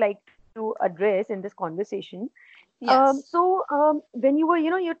 I would like to address in this conversation. Yes. When you were,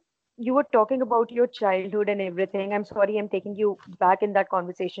 you were talking about your childhood and everything. I'm sorry, I'm taking you back in that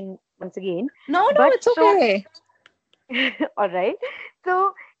conversation once again. No, it's okay. All right.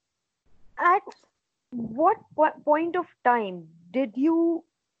 So at what point of time did you,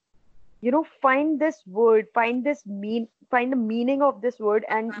 find this word, find the meaning of this word,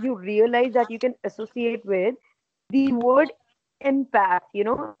 and you realize that you can associate with the word empath,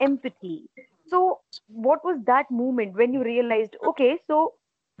 empathy. So what was that moment when you realized, okay, so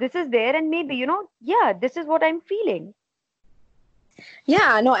this is there, and maybe, this is what I'm feeling?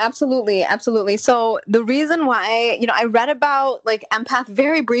 Yeah, no, absolutely. Absolutely. So the reason why, I read about like empath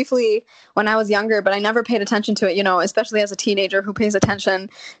very briefly when I was younger, but I never paid attention to it, especially as a teenager who pays attention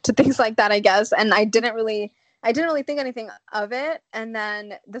to things like that, I guess. And I didn't really think anything of it. And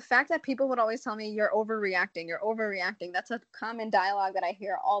then the fact that people would always tell me you're overreacting. That's a common dialogue that I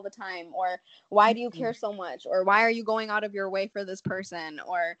hear all the time. Or why do you care so much? Or why are you going out of your way for this person?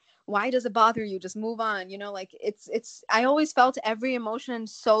 Or why does it bother you? Just move on. Like it's I always felt every emotion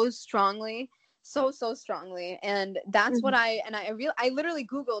so strongly. So strongly. And that's what I literally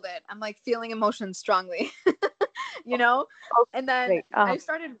Googled it. I'm like, feeling emotions strongly. And then I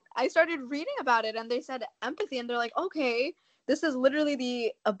started reading about it, and they said empathy, and they're like, okay, this is literally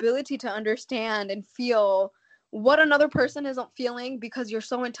the ability to understand and feel what another person is feeling because you're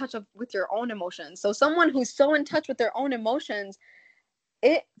so in touch with your own emotions. So someone who's so in touch with their own emotions,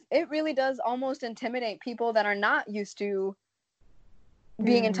 it really does almost intimidate people that are not used to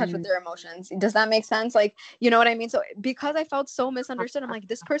being in touch with their emotions. Does that make sense? Like, you know what I mean? So because I felt so misunderstood, I'm like,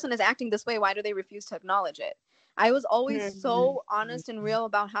 this person is acting this way. Why do they refuse to acknowledge it? I was always so honest and real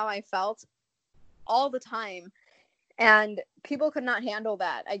about how I felt all the time. And people could not handle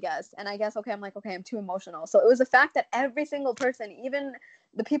that, I guess. And I guess, okay, I'm like, okay, I'm too emotional. So it was the fact that every single person, even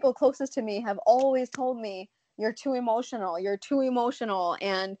the people closest to me, have always told me, you're too emotional.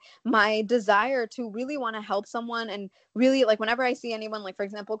 And my desire to really want to help someone, and really, like, whenever I see anyone, like, for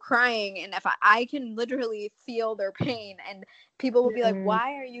example, crying, and if I can literally feel their pain, and people will be like,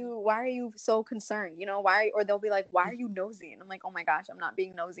 why are you so concerned? Or they'll be like, why are you nosy? And I'm like, oh my gosh, I'm not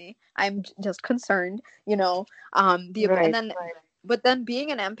being nosy. I'm just concerned, but then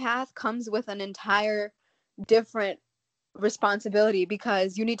being an empath comes with an entire different responsibility,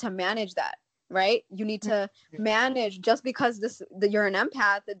 because you need to manage that. Right? You need to manage. Just because that you're an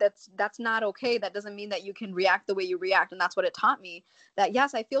empath, that's not okay. That doesn't mean that you can react the way you react. And that's what it taught me, that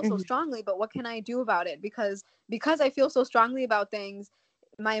yes, I feel so strongly, but what can I do about it? Because I feel so strongly about things,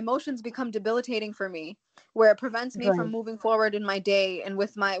 my emotions become debilitating for me, where it prevents me from moving forward in my day and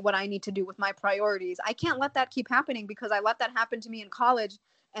with what I need to do with my priorities. I can't let that keep happening, because I let that happen to me in college,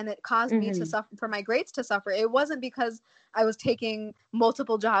 and it caused me to Mm-hmm. suffer, for my grades to suffer. It wasn't because I was taking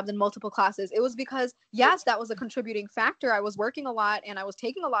multiple jobs and multiple classes. It was because, yes, that was a contributing factor. I was working a lot and I was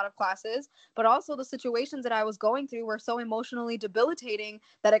taking a lot of classes, but also the situations that I was going through were so emotionally debilitating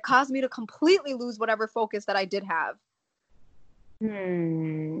that it caused me to completely lose whatever focus that I did have.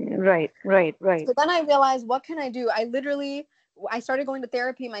 Right, right, right. So then I realized, what can I do? I started going to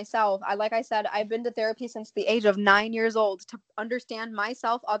therapy myself. Like I said, I've been to therapy since the age of 9 years old to understand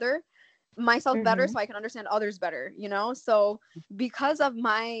myself better, Mm-hmm. so I can understand others better, So because of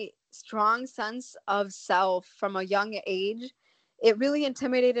my strong sense of self from a young age, it really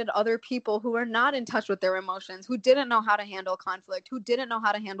intimidated other people who were not in touch with their emotions, who didn't know how to handle conflict, who didn't know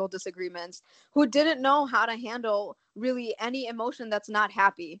how to handle disagreements, who didn't know how to handle really any emotion that's not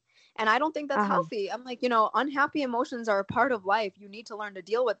happy. And I don't think that's Uh-huh. healthy. I'm like, unhappy emotions are a part of life. You need to learn to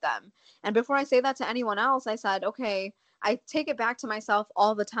deal with them. And before I say that to anyone else, I said, okay, I take it back to myself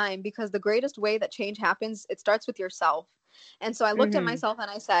all the time, because the greatest way that change happens, it starts with yourself. And so I looked at Mm-hmm. myself and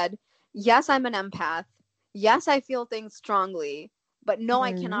I said, yes, I'm an empath. Yes, I feel things strongly, but no,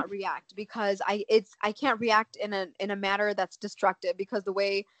 I Mm-hmm. cannot react, because I can't react in a manner that's destructive, because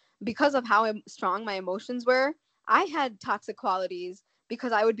of how strong my emotions were. I had toxic qualities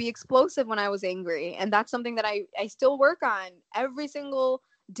because I would be explosive when I was angry. And that's something that I still work on every single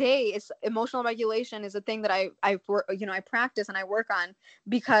day. Is emotional regulation is a thing that I practice and I work on,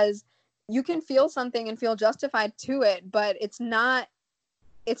 because you can feel something and feel justified to it, but it's not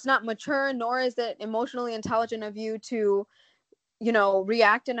mature, nor is it emotionally intelligent of you to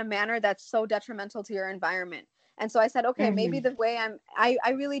react in a manner that's so detrimental to your environment. And so I said, okay, maybe Mm-hmm. the way I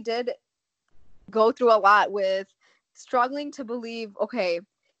really did go through a lot with struggling to believe, okay,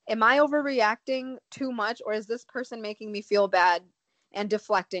 am I overreacting too much, or is this person making me feel bad and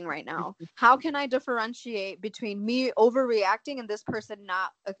deflecting right now? How can I differentiate between me overreacting and this person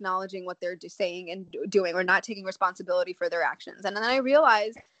not acknowledging what they're saying and doing, or not taking responsibility for their actions? And then I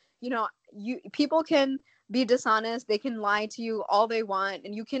realized, people can be dishonest, they can lie to you all they want,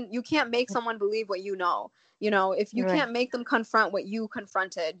 and you can't make someone believe what you know. If you Right. can't make them confront what you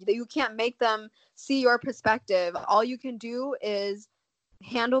confronted, you can't make them see your perspective. All you can do is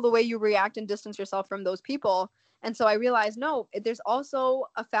handle the way you react and distance yourself from those people. And so I realized, no, there's also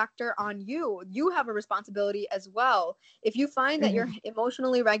a factor on you. You have a responsibility as well. If you find that you're Mm-hmm.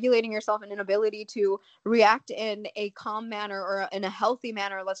 emotionally regulating yourself and an ability to react in a calm manner or in a healthy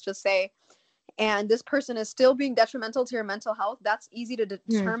manner, let's just say, and this person is still being detrimental to your mental health, that's easy to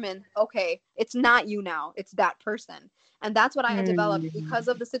determine, okay, it's not you now, it's that person. And that's what I had developed because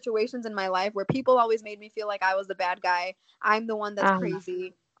Mm-hmm. of the situations in my life where people always made me feel like I was the bad guy. I'm the one that's Uh-huh.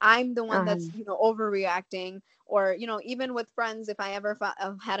 crazy. I'm the one Uh-huh. that's, overreacting. Or, even with friends, if I ever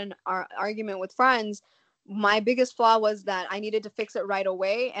had an argument with friends, my biggest flaw was that I needed to fix it right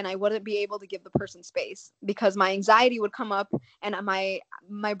away, and I wouldn't be able to give the person space because my anxiety would come up, and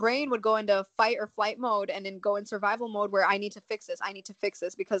my brain would go into fight or flight mode and then go in survival mode where I need to fix this. I need to fix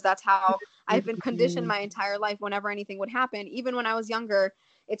this, because that's how I've been conditioned my entire life. Whenever anything would happen, even when I was younger,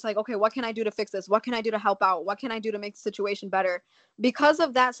 it's like, okay, what can I do to fix this? What can I do to help out? What can I do to make the situation better? Because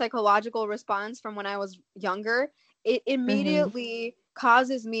of that psychological response from when I was younger, it Mm-hmm. immediately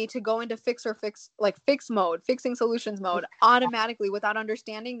causes me to go into fix mode, fixing solutions mode automatically, without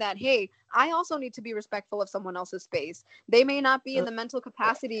understanding that, hey, I also need to be respectful of someone else's space. They may not be in the mental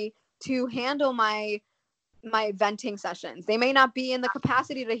capacity to handle my venting sessions. They may not be in the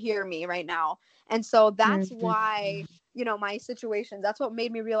capacity to hear me right now. And so that's Mm-hmm. why, my situations, that's what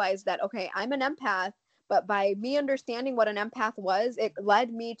made me realize that, okay, I'm an empath. But by me understanding what an empath was, it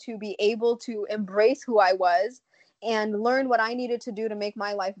led me to be able to embrace who I was and learn what I needed to do to make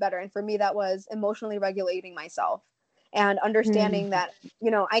my life better. And for me, that was emotionally regulating myself and understanding Mm-hmm. that,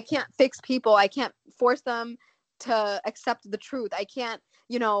 I can't fix people. I can't force them to accept the truth. I can't,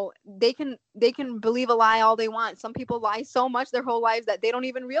 they can believe a lie all they want. Some people lie so much their whole lives that they don't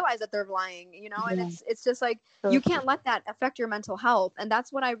even realize that they're lying, and Yeah. it's just like, So you true. can't let that affect your mental health. And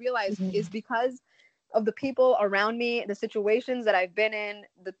that's what I realized, Mm-hmm. is because of the people around me, the situations that I've been in,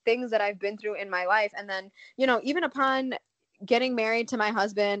 the things that I've been through in my life. And then, even upon getting married to my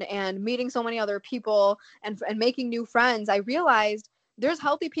husband and meeting so many other people and making new friends, I realized there's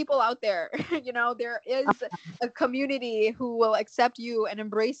healthy people out there. There is a community who will accept you and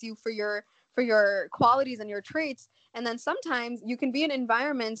embrace you for your qualities and your traits. And then sometimes you can be in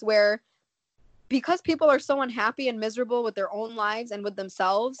environments where, because people are so unhappy and miserable with their own lives and with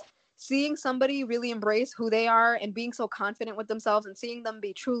themselves, seeing somebody really embrace who they are and being so confident with themselves and seeing them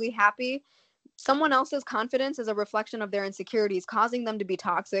be truly happy, someone else's confidence is a reflection of their insecurities, causing them to be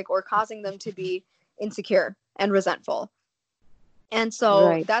toxic or causing them to be insecure and resentful. And so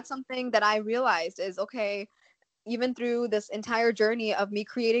Right. that's something that I realized is, okay, even through this entire journey of me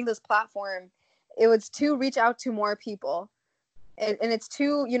creating this platform, it was to reach out to more people. And it's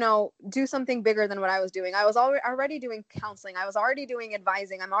to, do something bigger than what I was doing. I was already doing counseling. I was already doing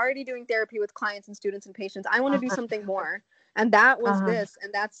advising. I'm already doing therapy with clients and students and patients. I want to do Uh-huh. something more. And that was Uh-huh. this.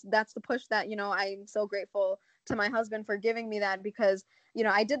 And that's the push that, I'm so grateful to my husband for giving me that, because,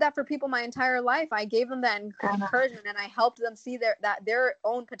 I did that for people my entire life. I gave them that Uh-huh. encouragement, and I helped them see their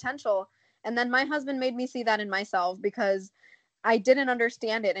own potential. And then my husband made me see that in myself, because I didn't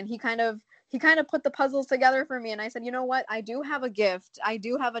understand it, and he kind of put the puzzles together for me, and I said, you know what? I do have a gift. I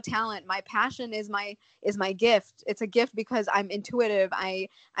do have a talent. My passion is my gift. It's a gift because I'm intuitive. I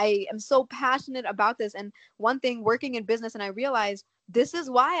am so passionate about this. And one thing, working in business, and I realized this is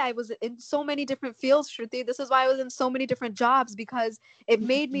why I was in so many different fields, Shruti. This is why I was in so many different jobs, because it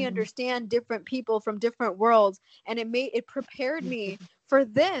made me Mhm. understand different people from different worlds, and it prepared me for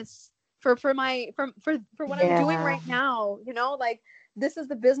this, for what I'm doing Yeah. right now. Like, this is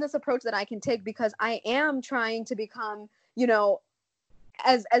the business approach that I can take, because I am trying to become,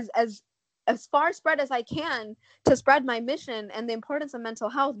 as far spread as I can, to spread my mission and the importance of mental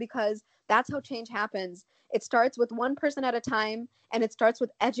health, because that's how change happens. It starts with one person at a time, and it starts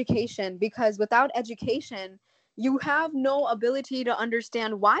with education, because without education, you have no ability to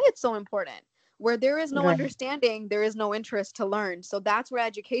understand why it's so important. Where there is no Right. understanding, there is no interest to learn. So that's where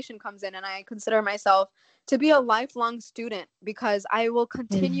education comes in. And I consider myself to be a lifelong student, because I will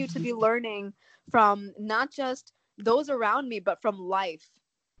continue to Mhm. be learning from not just those around me, but from life.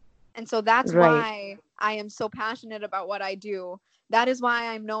 And so that's Right. why I am so passionate about what I do. That is why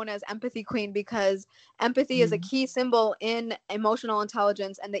I'm known as Empathy Queen, because empathy is a Mhm. key symbol in emotional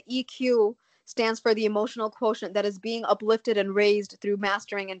intelligence, and the EQ stands for the emotional quotient that is being uplifted and raised through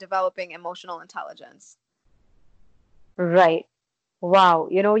mastering and developing emotional intelligence. Right. Wow.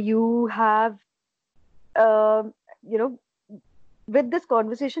 You have, um, you know, with this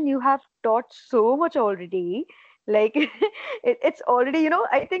conversation, you have taught so much already. Like, it's already,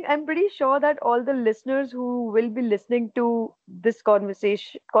 I think I'm pretty sure that all the listeners who will be listening to this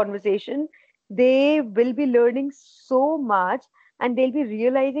conversation, they will be learning so much, and they'll be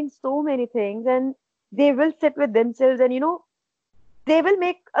realizing so many things, and they will sit with themselves, and they will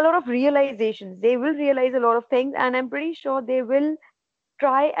make a lot of realizations. They will realize a lot of things, and I'm pretty sure they will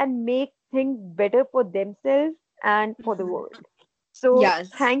try and make things better for themselves and for the Mhm. world. So Yes.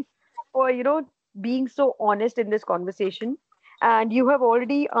 thank you for, being so honest in this conversation. And you have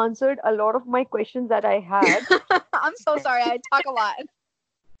already answered a lot of my questions that I had. I'm so sorry. I talk a lot.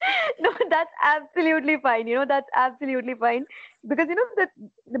 No, that's absolutely fine. That's absolutely fine. Because,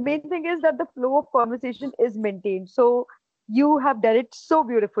 the main thing is that the flow of conversation is maintained. So you have done it so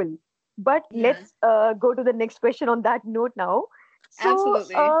beautiful. But Yes, let's go to the next question on that note now. So,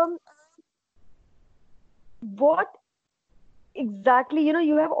 absolutely. what exactly,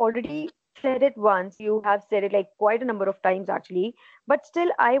 you have already said it once, you have said it like quite a number of times actually, but still,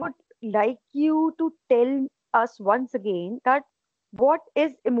 I would like you to tell us once again that what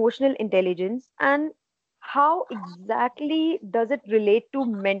is emotional intelligence and how exactly does it relate to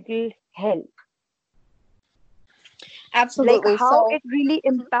mental health? Like Absolutely. how So, it really mhm.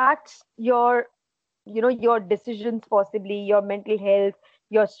 impacts your decisions, possibly your mental health,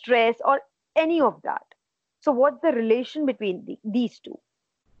 your stress, or any of that. So, what's the relation between these two?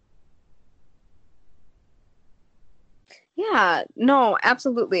 Yeah, no,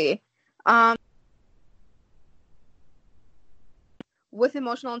 absolutely. Um, with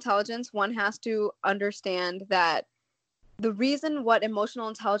emotional intelligence, one has to understand that the reason what emotional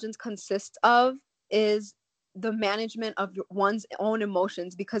intelligence consists of is the management of one's own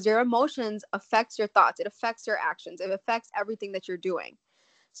emotions, because your emotions affects your thoughts, it affects your actions, it affects everything that you're doing.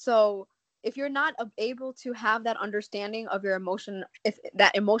 So if you're not able to have that understanding of your emotion, if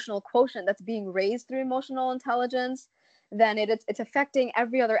that emotional quotient that's being raised through emotional intelligence, then it's affecting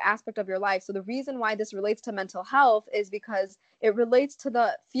every other aspect of your life. So the reason why this relates to mental health is because it relates to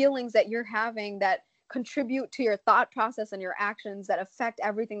the feelings that you're having that contribute to your thought process and your actions that affect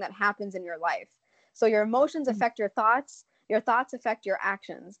everything that happens in your life. So your emotions affect your thoughts affect your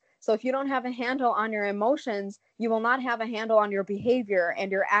actions. So if you don't have a handle on your emotions, you will not have a handle on your behavior and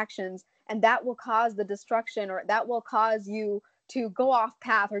your actions, and that will cause the destruction, or that will cause you to go off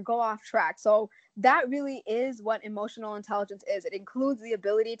path or go off track. So that really is what emotional intelligence is. It includes the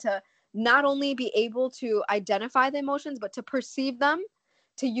ability to not only be able to identify the emotions, but to perceive them,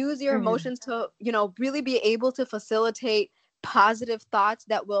 to use your Mhm. emotions to, really be able to facilitate positive thoughts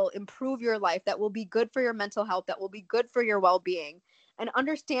that will improve your life, that will be good for your mental health, that will be good for your well-being. and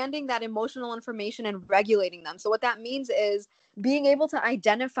understanding that emotional information and regulating them. So what that means is being able to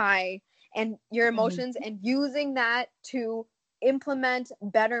identify and your emotions and using that to implement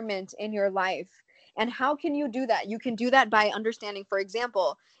betterment in your life. And how can you do that? You can do that by understanding, for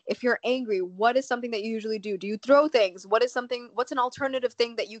example, if you're angry, what is something that you usually do? Do you throw things? What's an alternative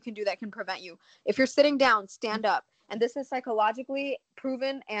thing that you can do that can prevent you? If you're sitting down, stand up. And this is psychologically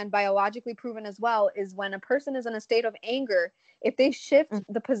proven and biologically proven as well, is when a person is in a state of anger, if they shift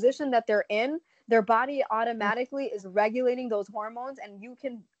the position that they're in, their body automatically is regulating those hormones, and you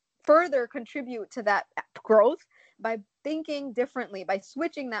can further contribute to that growth by thinking differently, by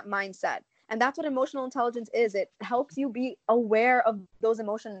switching that mindset. And that's what emotional intelligence is. It helps you be aware of those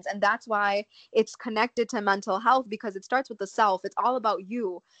emotions. And that's why it's connected to mental health, because it starts with the self. It's all about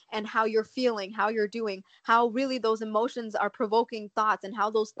you and how you're feeling, how you're doing, how really those emotions are provoking thoughts, and how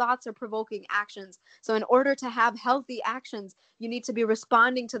those thoughts are provoking actions. So in order to have healthy actions, you need to be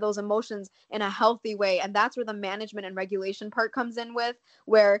responding to those emotions in a healthy way. And that's where the management and regulation part comes in with,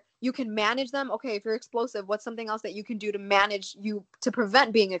 where you can manage them. Okay, if you're explosive, what's something else that you can do to manage you to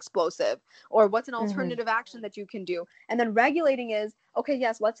prevent being explosive? Or what's an alternative action that you can do? And then regulating is, okay,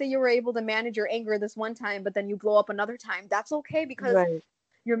 yes, let's say you were able to manage your anger this one time, but then you blow up another time. That's okay, because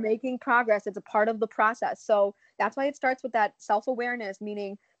you're making progress. It's a part of the process. So that's why it starts with that self-awareness,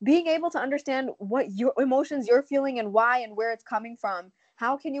 meaning being able to understand what your emotions you're feeling and why and where it's coming from.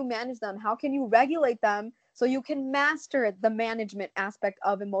 How can you manage them? How can you regulate them so you can master the management aspect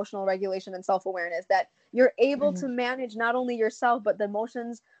of emotional regulation and self-awareness, that you're able to manage not only yourself, but the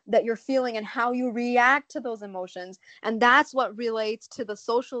emotions that you're feeling and how you react to those emotions. And that's what relates to the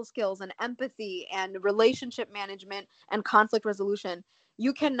social skills and empathy and relationship management and conflict resolution.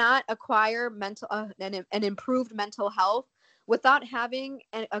 You cannot acquire an improved mental health without having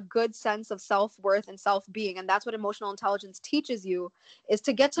a good sense of self-worth and self-being. And that's what emotional intelligence teaches you, is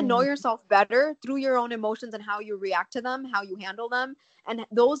to get to know yourself better through your own emotions and how you react to them, how you handle them. And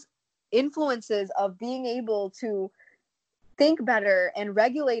those influences of being able to think better and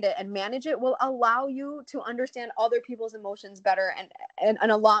regulate it and manage it will allow you to understand other people's emotions better and in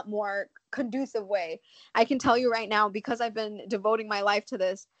a lot more conducive way. I can tell you right now, because I've been devoting my life to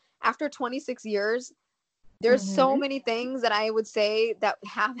this, after 26 years, there's so many things that I would say that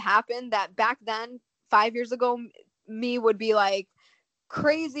have happened that back then, 5 years ago, me would be like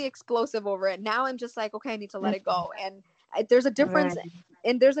crazy explosive over it. Now I'm just like, okay, I need to let it go. And there's a difference.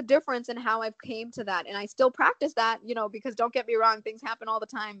 And there's a difference in how I've came to that. And I still practice that, because don't get me wrong, things happen all the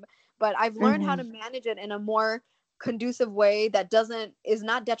time. But I've learned how to manage it in a more conducive way that is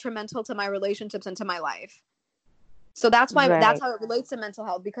not detrimental to my relationships and to my life. So that's why that's how it relates to mental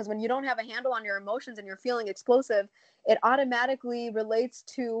health, because when you don't have a handle on your emotions and you're feeling explosive, it automatically relates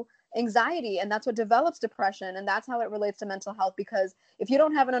to anxiety, and that's what develops depression. And that's how it relates to mental health, because if you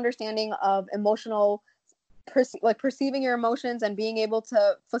don't have an understanding of emotional perceiving your emotions and being able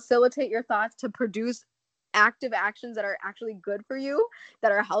to facilitate your thoughts to produce active actions that are actually good for you,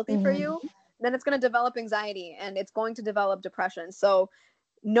 that are healthy for you, then it's going to develop anxiety and it's going to develop depression. So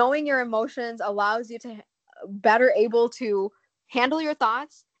knowing your emotions allows you to better able to handle your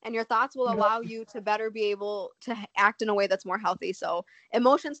thoughts, and your thoughts will allow you to better be able to act in a way that's more healthy. So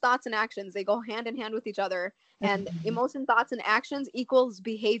emotions, thoughts, and actions, they go hand in hand with each other. And emotion, thoughts, and actions equals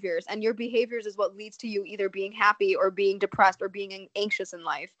behaviors. And your behaviors is what leads to you either being happy or being depressed or being anxious in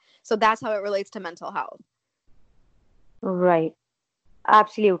life. So that's how it relates to mental health. Right.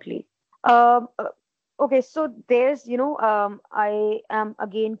 Absolutely. Um, uh, okay, so there's, I am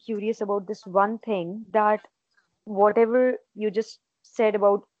again curious about this one thing, that whatever you just said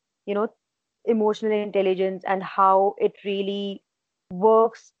about, you know, emotional intelligence and how it really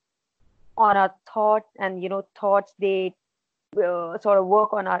works on our thought, and, thoughts, they sort of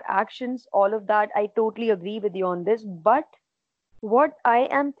work on our actions, all of that. I totally agree with you on this. But what I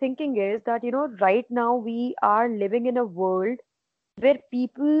am thinking is that, right now we are living in a world where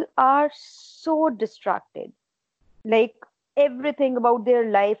people are so distracted. Like, everything about their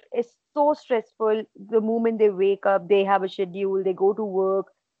life is so stressful. The moment they wake up, they have a schedule, they go to work,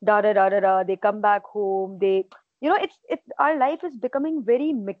 da da da da da, they come back home, it's our life is becoming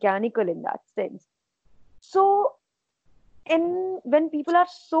very mechanical in that sense. So, when people are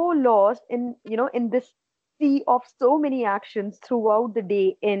so lost in, in this sea of so many actions throughout the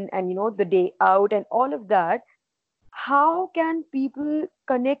day in and, the day out and all of that, how can people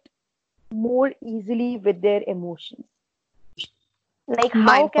connect more easily with their emotions? Like,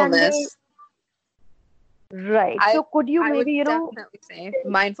 how can they? Mindfulness. Right. So could you I would maybe, definitely say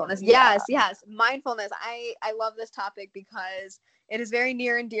mindfulness. yeah. Yes. Mindfulness. I love this topic because it is very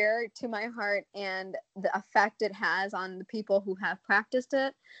near and dear to my heart, and the effect it has on the people who have practiced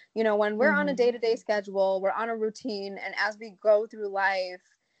it. You know, when we're on a day-to-day schedule, we're on a routine, and as we go through life,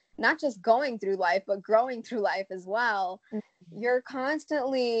 not just going through life, but growing through life as well, you're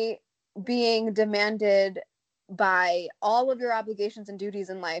constantly being demanded by all of your obligations and duties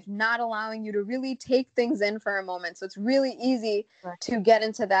in life, not allowing you to really take things in for a moment. So it's really easy to get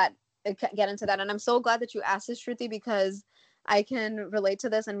into that. And I'm so glad that you asked this, Shruti, because I can relate to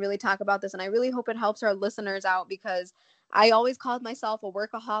this and really talk about this. And I really hope it helps our listeners out, because I always called myself a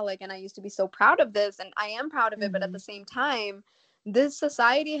workaholic, and I used to be so proud of this, and I am proud of it. But at the same time, this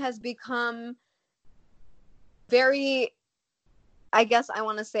society has become very, I guess I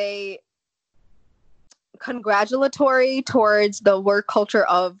want to say, congratulatory towards the work culture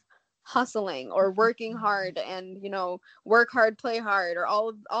of hustling or working hard, and, you know, work hard, play hard, or all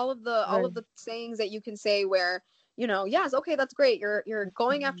of the sayings that you can say where, you know, yes, okay, that's great. You're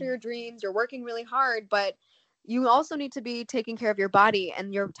going after your dreams, you're working really hard, but you also need to be taking care of your body.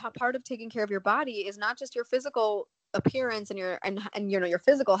 And your top part of taking care of your body is not just your physical appearance and you know, your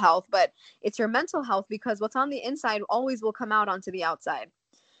physical health, but it's your mental health, because what's on the inside always will come out onto the outside.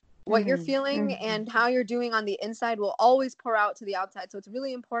 What you're feeling and how you're doing on the inside will always pour out to the outside. So it's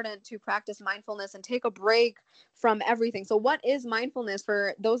really important to practice mindfulness and take a break from everything. So what is mindfulness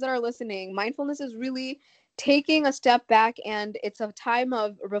for those that are listening? Mindfulness is really taking a step back, and it's a time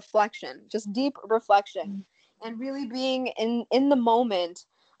of reflection, just deep reflection, and really being in the moment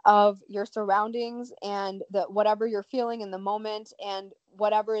of your surroundings and whatever you're feeling in the moment and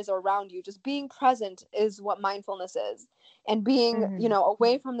whatever is around you. Just being present is what mindfulness is. And being, you know,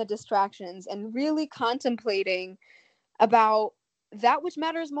 away from the distractions and really contemplating about that which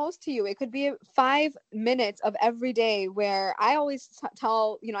matters most to you. It could be 5 minutes of every day, where I always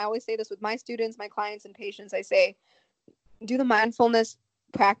tell, you know, I always say this with my students, my clients, and patients. I say, do the mindfulness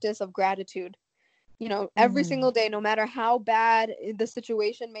practice of gratitude. You know, every single day, no matter how bad the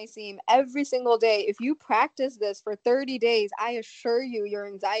situation may seem, every single day, if you practice this for 30 days, I assure you, your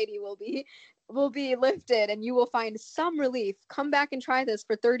anxiety will be lifted, and you will find some relief. Come back and try this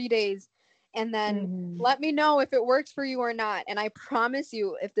for 30 days, and then let me know if it works for you or not. And I promise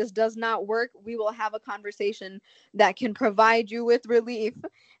you, if this does not work, we will have a conversation that can provide you with relief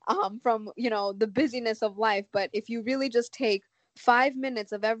from, you know, the busyness of life. But if you really just take 5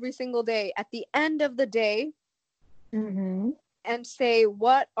 minutes of every single day at the end of the day and say,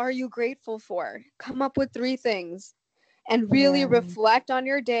 what are you grateful for? Come up with 3 things, and really reflect on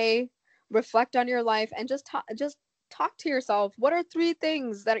your day, reflect on your life, and just talk to yourself. What are 3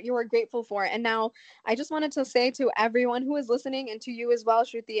 things that you are grateful for? And now I just wanted to say to everyone who is listening, and to you as well,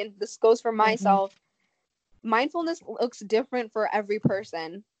 Shruti, and this goes for myself, mindfulness looks different for every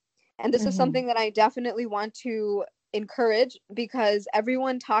person. And this is something that I definitely want to encourage, because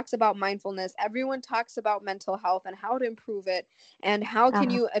everyone talks about mindfulness. Everyone talks about mental health and how to improve it, and how can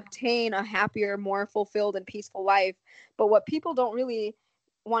you obtain a happier, more fulfilled and peaceful life. But what people don't really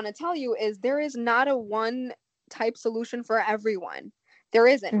want to tell you is there is not a one type solution for everyone. There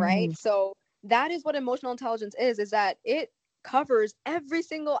isn't, right? So that is what emotional intelligence is that it covers every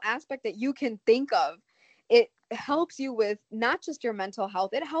single aspect that you can think of. It helps you with not just your mental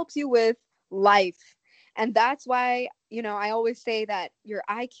health, it helps you with life. And that's why, you know, I always say that your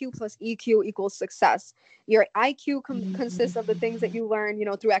IQ plus EQ equals success. Your IQ consists of the things that you learn, you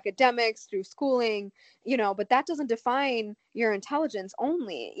know, through academics, through schooling, you know, but that doesn't define your intelligence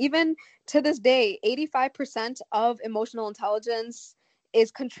only. Even to this day, 85% of emotional intelligence is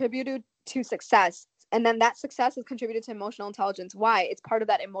contributed to success. And then that success is contributed to emotional intelligence. Why? It's part of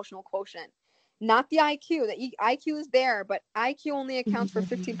that emotional quotient. Not the IQ. The IQ is there, but IQ only accounts for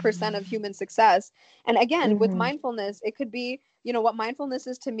 15% of human success. And again, with mindfulness, it could be, you know, what mindfulness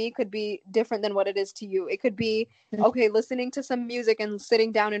is to me could be different than what it is to you. It could be, okay, listening to some music and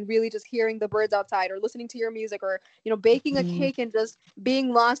sitting down and really just hearing the birds outside, or listening to your music, or, you know, baking a cake and just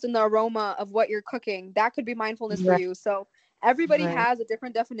being lost in the aroma of what you're cooking. That could be mindfulness for you. So everybody has a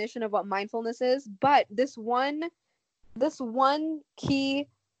different definition of what mindfulness is, but this one key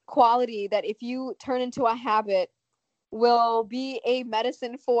quality that if you turn into a habit will be a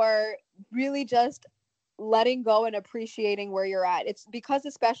medicine for really just letting go and appreciating where you're at. It's because,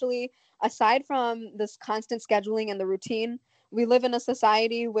 especially aside from this constant scheduling and the routine, we live in a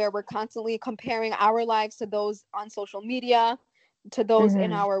society where we're constantly comparing our lives to those on social media, to those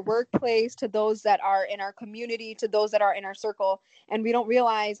in our workplace, to those that are in our community, to those that are in our circle, and we don't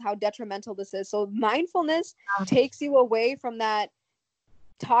realize how detrimental this is. So mindfulness takes you away from that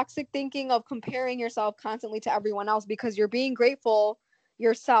toxic thinking of comparing yourself constantly to everyone else, because you're being grateful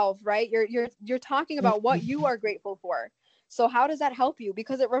yourself, right? You're talking about what you are grateful for. So how does that help you?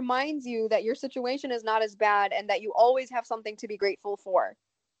 Because it reminds you that your situation is not as bad and that you always have something to be grateful for.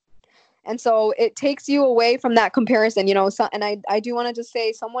 And so it takes you away from that comparison, you know. So, and I do want to just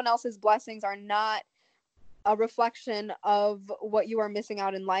say, someone else's blessings are not a reflection of what you are missing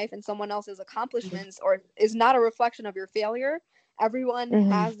out in life, and someone else's accomplishments or is not a reflection of your failure. Everyone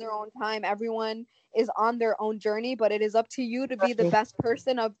has their own time. Everyone is on their own journey, but it is up to you to be the best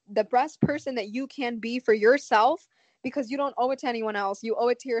person that you can be for yourself, because you don't owe it to anyone else. You owe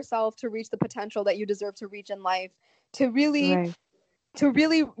it to yourself to reach the potential that you deserve to reach in life, to really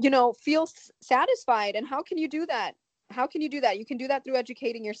you know, feel satisfied. And how can you do that? You can do that through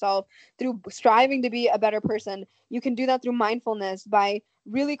educating yourself, through striving to be a better person. You can do that through mindfulness, by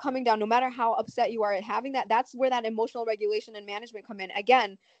really coming down, no matter how upset you are, having that. That's where that emotional regulation and management come in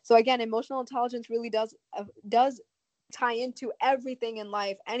again. So again, emotional intelligence really does tie into everything in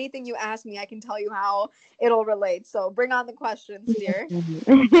life. Anything you ask me, I can tell you how it'll relate. So bring on the questions, dear.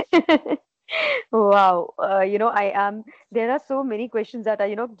 Wow. There are so many questions that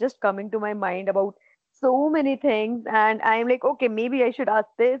are, just coming to my mind about so many things. And I'm like, okay, maybe I should ask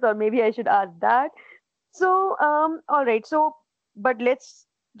this or maybe I should ask that. So, all right. So, but let's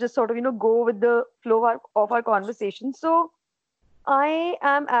just sort of, go with the flow of our conversation. So, I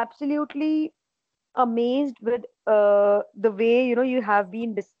am absolutely amazed with the way, you have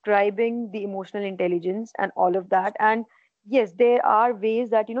been describing the emotional intelligence and all of that. And yes, there are ways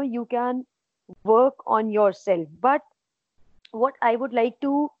that, you can work on yourself. But what I would like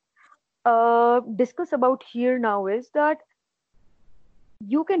to discuss about here now is that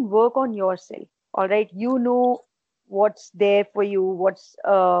you can work on yourself. All right, you know what's there for you,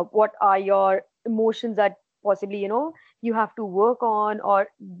 what are your emotions that possibly you have to work on, or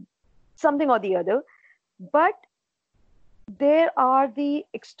something or the other. But there are the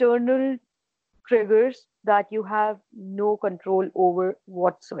external triggers that you have no control over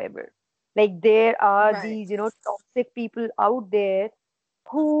whatsoever. Like there are Right. these, toxic people out there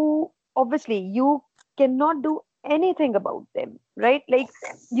who obviously you cannot do anything about them, right? Like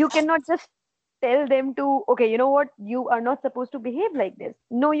you cannot just tell them to, okay, you know what, you are not supposed to behave like this.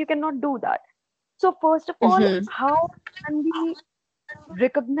 No, you cannot do that. So first of all, how can we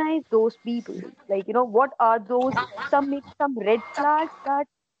recognize those people? Like, what are those, some red flags that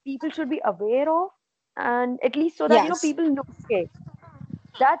people should be aware of? And at least so that, Yes. people know, okay,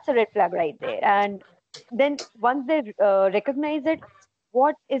 that's a red flag right there. And then once they recognize it,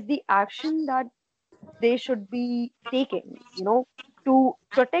 what is the action that they should be taking, to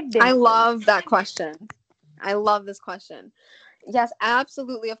protect I themselves? love that question. I love this question. Yes,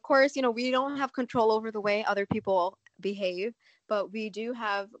 absolutely. Of course, you know, we don't have control over the way other people behave, but we do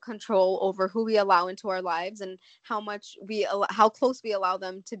have control over who we allow into our lives and how close we allow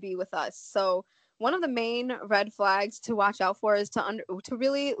them to be with us. So, one of the main red flags to watch out for is to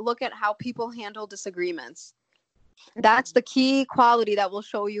really look at how people handle disagreements. That's the key quality that will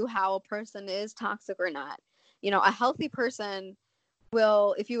show you how a person is toxic or not. You know, a healthy person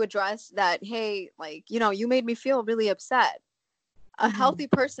will, if you address that, hey, like, you know, you made me feel really upset. A healthy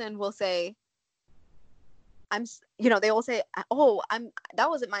person will say, they will say, oh, that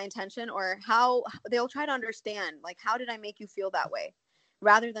wasn't my intention, or how they'll try to understand, like, how did I make you feel that way?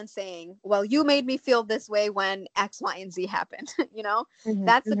 Rather than saying, well, you made me feel this way when X, Y, and Z happened.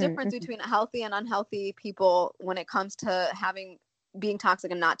 That's the difference between healthy and unhealthy people when it comes to being toxic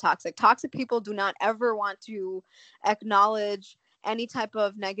and not toxic. Toxic people do not ever want to acknowledge any type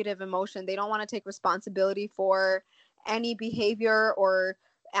of negative emotion. They don't want to take responsibility for any behavior or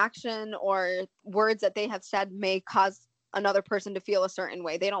action or words that they have said may cause another person to feel a certain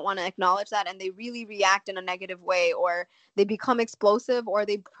way. They don't want to acknowledge that, and they really react in a negative way, or they become explosive, or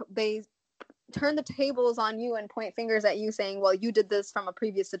they turn the tables on you and point fingers at you saying, well, you did this from a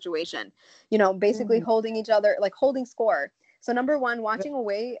previous situation, basically holding each other, like holding score. So number one, watching a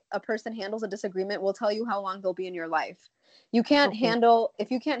way a person handles a disagreement will tell you how long they'll be in your life. If you can't handle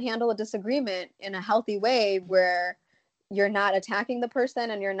a disagreement in a healthy way where you're not attacking the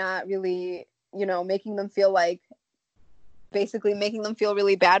person and you're not really, making them feel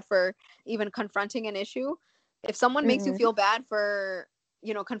really bad for even confronting an issue. If someone makes you feel bad for,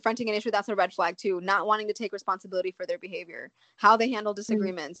 confronting an issue, that's a red flag too. Not wanting to take responsibility for their behavior, how they handle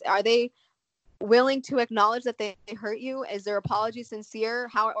disagreements. Are they willing to acknowledge that they hurt you? Is their apology sincere?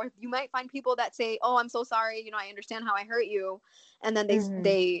 Or you might find people that say, oh, I'm so sorry, I understand how I hurt you, and then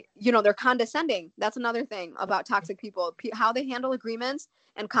they they're condescending. That's another thing about toxic people, how they handle agreements.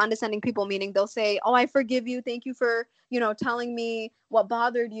 And condescending people, meaning they'll say, oh, I forgive you, thank you for telling me what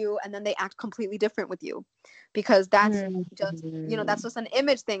bothered you, and then they act completely different with you, because that's just that's just an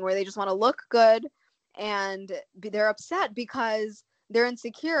image thing where they just want to look good and they're upset because they're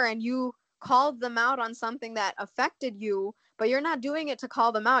insecure, and you called them out on something that affected you, but you're not doing it to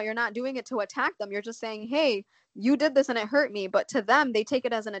call them out. You're not doing it to attack them. You're just saying, hey, you did this and it hurt me. But to them, they take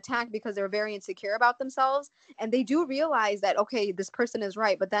it as an attack because they're very insecure about themselves. And they do realize that, okay, this person is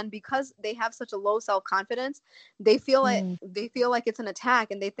right. But then because they have such a low self-confidence, they feel like it's an attack,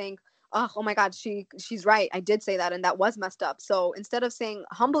 and they think, oh my God, she's right. I did say that, and that was messed up. So instead of saying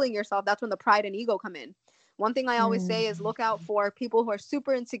humbling yourself, that's when the pride and ego come in. One thing I always say is look out for people who are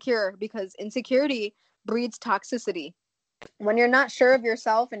super insecure, because insecurity breeds toxicity. When you're not sure of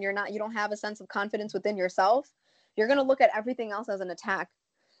yourself and you don't have a sense of confidence within yourself, you're going to look at everything else as an attack.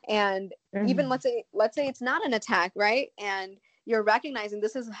 And even let's say it's not an attack, right? And you're recognizing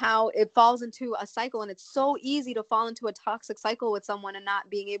this is how it falls into a cycle, and it's so easy to fall into a toxic cycle with someone and not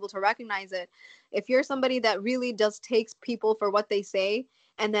being able to recognize it. If you're somebody that really just takes people for what they say,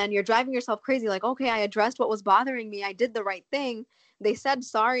 and then you're driving yourself crazy, like, okay, I addressed what was bothering me, I did the right thing, they said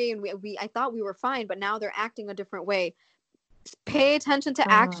sorry, and I thought we were fine, but now they're acting a different way. Pay attention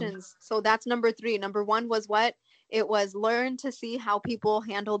to actions. So that's number 3. Number 1 was what? It was learn to see how people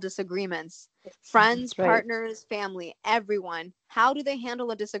handle disagreements. Friends, partners, family, everyone. How do they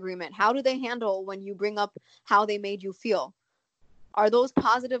handle a disagreement? How do they handle when you bring up how they made you feel? Are those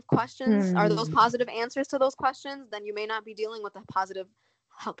positive questions? Are those positive answers to those questions? Then you may not be dealing with a positive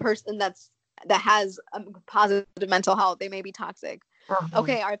person that has positive mental health. They may be toxic.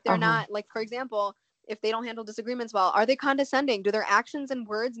 Okay, or if they're not, like, for example, if they don't handle disagreements well, are they condescending? Do their actions and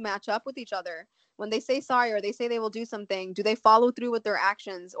words match up with each other? When they say sorry or they say they will do something, do they follow through with their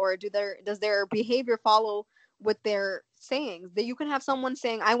actions, or does their behavior follow with their sayings? That you can have someone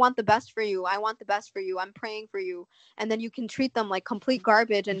saying, I want the best for you, I want the best for you, I'm praying for you, and then you can treat them like complete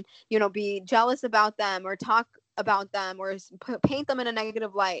garbage and, be jealous about them or talk about them or paint them in a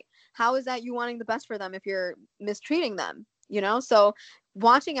negative light. How is that you wanting the best for them if you're mistreating them? So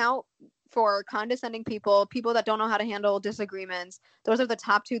watching out for condescending people that don't know how to handle disagreements. Those are the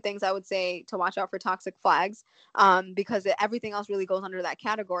top 2 things I would say to watch out for toxic flags, because everything else really goes under that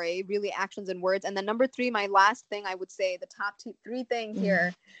category, really actions and words. And then number 3, my last thing I would say, the top 3 things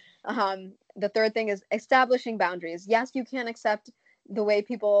here. The third thing is establishing boundaries. Yes, you can't accept the way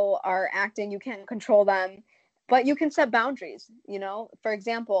people are acting. You can't control them, but you can set boundaries. For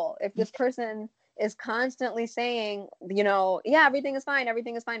example, if this person is constantly saying, yeah, everything is fine,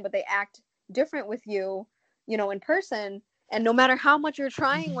 but they act different with you, in person, and no matter how much you're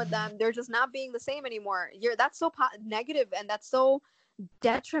trying with them, they're just not being the same anymore. That's so negative, and that's so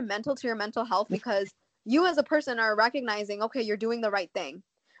detrimental to your mental health, because you as a person are recognizing, okay, you're doing the right thing.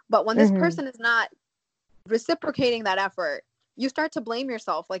 But when this person is not reciprocating that effort, you start to blame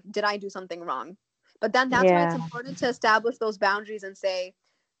yourself, like, did I do something wrong? But then that's why it's important to establish those boundaries and say,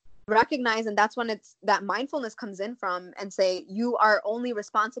 recognize, and that's when it's that mindfulness comes in from, and say, you are only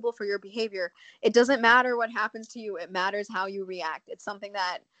responsible for your behavior. It doesn't matter what happens to you, it matters how you react. It's something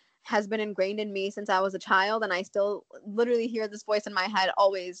that has been ingrained in me since I was a child, and I still literally hear this voice in my head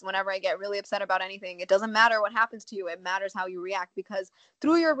always whenever I get really upset about anything. It doesn't matter what happens to you, it matters how you react, because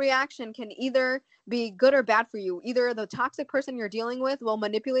through your reaction can either be good or bad for you. Either the toxic person you're dealing with will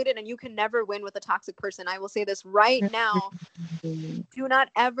manipulate it, and you can never win with a toxic person. I will say this right now. Do not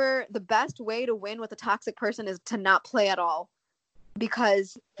ever, the best way to win with a toxic person is to not play at all,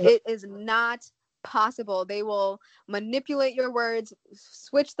 because it is not possible. They will manipulate your words,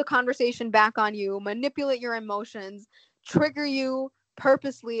 switch the conversation back on you, manipulate your emotions, trigger you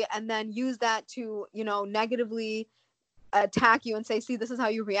purposely, and then use that to, negatively attack you and say, see, this is how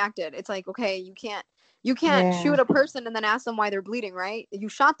you reacted. It's like, okay, you can't shoot a person and then ask them why they're bleeding, right? You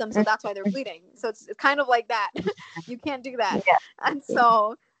shot them, so that's why they're bleeding. So it's kind of like that. You can't do that. And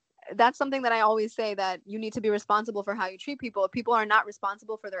so that's something that I always say, that you need to be responsible for how you treat people. If people are not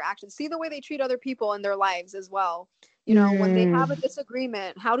responsible for their actions, see the way they treat other people in their lives as well. When they have a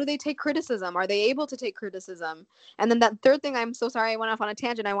disagreement, how do they take criticism? Are they able to take criticism? And then that third thing, I'm so sorry I went off on a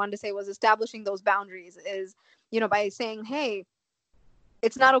tangent, I wanted to say was establishing those boundaries is, by saying, hey,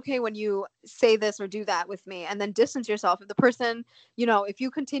 it's not okay when you say this or do that with me, and then distance yourself. If the person, if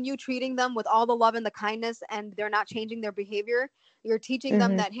you continue treating them with all the love and the kindness and they're not changing their behavior, you're teaching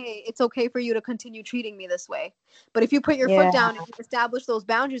them that, hey, it's okay for you to continue treating me this way. But if you put your foot down and you establish those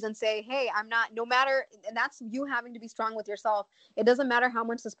boundaries and say, hey, I'm not, no matter, and that's you having to be strong with yourself. It doesn't matter how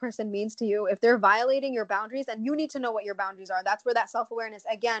much this person means to you. If they're violating your boundaries, and you need to know what your boundaries are. That's where that self-awareness,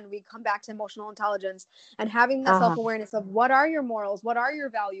 again, we come back to emotional intelligence and having that self-awareness of what are your morals, what are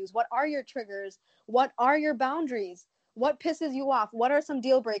your values, what are your triggers, what are your boundaries, what pisses you off, what are some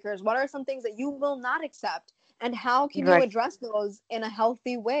deal breakers, what are some things that you will not accept. And how can you Right. address those in a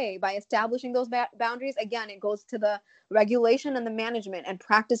healthy way by establishing those boundaries? Again, it goes to the regulation and the management and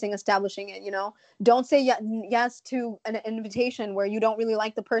practicing establishing it. Don't say yes to an invitation where you don't really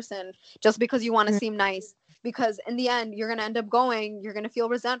like the person just because you want to Mm. seem nice, because in the end you're going to end up going, you're going to feel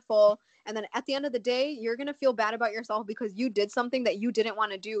resentful, and then at the end of the day you're going to feel bad about yourself because you did something that you didn't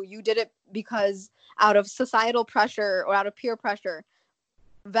want to do. You did it because out of societal pressure or out of peer pressure.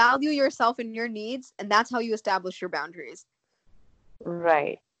 Value yourself and your needs, and that's how you establish your boundaries.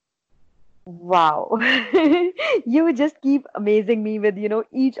 Right. Wow. You just keep amazing me with,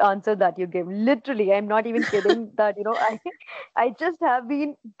 each answer that you give. Literally, I'm not even kidding that, I just have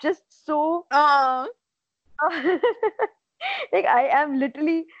been just so Oh, like I am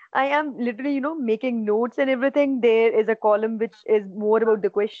literally, making notes and everything. There is a column which is more about the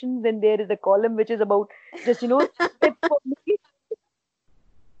questions, and there is a column which is about just, tips for me.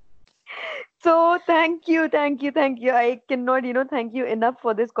 So thank you, thank you, thank you. I cannot, thank you enough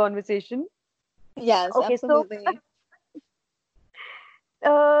for this conversation. yes, Okay, so absolutely.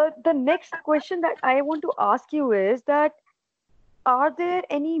 the next question that I want to ask you is that are there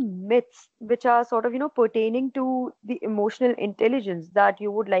any myths which are sort of, pertaining to the emotional intelligence that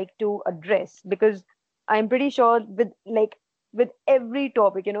you would like to address? Because I'm pretty sure with every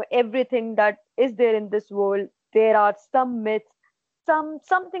topic, everything that is there in this world, there are some myths,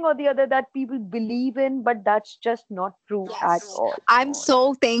 something or the other that people believe in, but that's just not true at Yes. all. I'm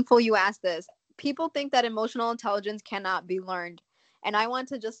so thankful you asked this. People think that emotional intelligence cannot be learned. And I want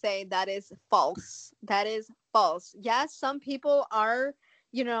to just say that is false. That is false. Yes, some people are,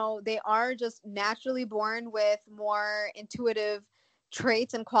 they are just naturally born with more intuitive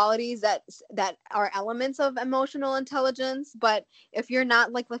traits and qualities that are elements of emotional intelligence. But if you're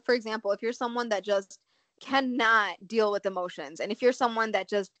not like for example, if you're someone that just cannot deal with emotions, and if you're someone that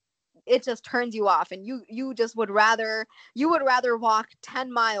just it just turns you off, and you just would rather walk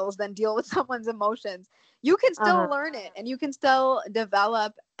 10 miles than deal with someone's emotions, you can Uh-huh. still learn it and you can still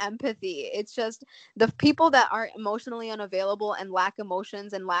develop empathy. It's just the people that are emotionally unavailable and lack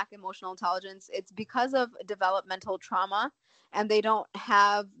emotions and lack emotional intelligence, it's because of developmental trauma, and they don't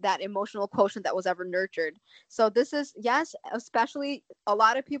have that emotional quotient that was ever nurtured. So this is, yes, especially a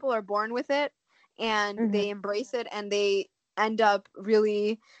lot of people are born with it and Mm-hmm. they embrace it, and they end up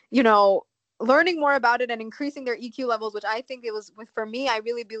really, you know, learning more about it and increasing their EQ levels, which I think it was for me. I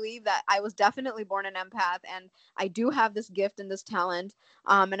really believe that I was definitely born an empath, and I do have this gift and this talent.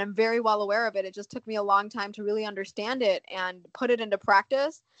 And I'm very well aware of it. It just took me a long time to really understand it and put it into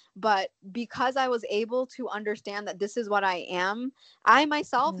practice. But because I was able to understand that this is what I am, I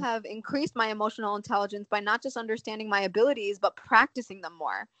myself Mm-hmm. have increased my emotional intelligence by not just understanding my abilities, but practicing them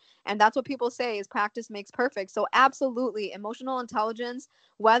more. And that's what people say is practice makes perfect. So absolutely, emotional intelligence,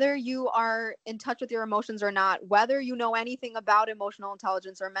 whether you are in touch with your emotions or not, whether you know anything about emotional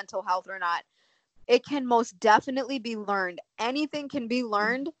intelligence or mental health or not, it can most definitely be learned. Anything can be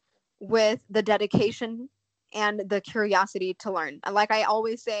learned with the dedication and the curiosity to learn. And like I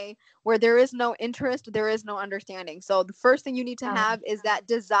always say, where there is no interest, there is no understanding. So the first thing you need to Uh-huh. have is that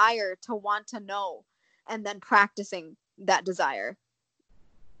desire to want to know, and then practicing that desire.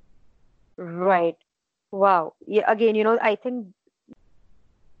 Right. Wow. Yeah, again, I think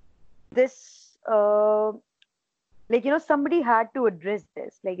this somebody had to address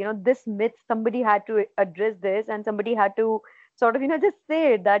this, this myth, somebody had to address this, and somebody had to sort of, just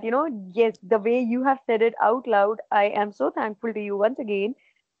say it that, yes, the way you have said it out loud, I am so thankful to you once again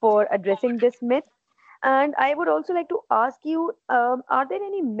for addressing this myth. And I would also like to ask you, are there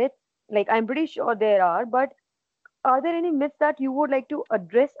any myths, like I'm pretty sure there are, but are there any myths that you would like to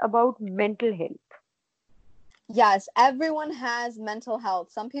address about mental health? Yes, everyone has mental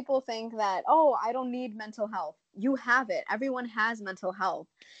health. Some people think that, oh, I don't need mental health. You have it. Everyone has mental health.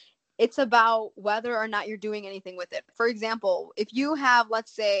 It's about whether or not you're doing anything with it. For example, if you have,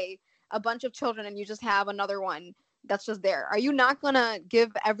 let's say, a bunch of children and you just have another one that's just there, are you not going to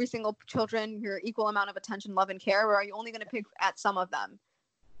give every single children your equal amount of attention, love, and care, or are you only going to pick at some of them?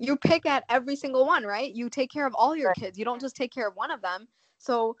 You pick at every single one, right? You take care of all your Right. kids. You don't just take care of one of them.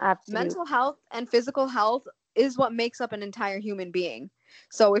 So Absolutely. mental health and physical health is what makes up an entire human being.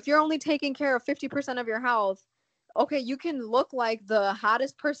 So if you're only taking care of 50% of your health, okay, you can look like the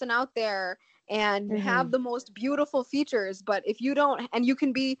hottest person out there and Mm-hmm. have the most beautiful features, but if you don't, and you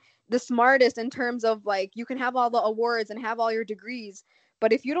can be the smartest in terms of like you can have all the awards and have all your degrees,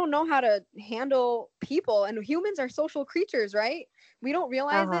 But if you don't know how to handle people, and humans are social creatures, right? We don't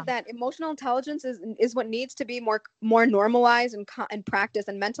realize Uh-huh. it, that emotional intelligence is what needs to be more normalized and practiced,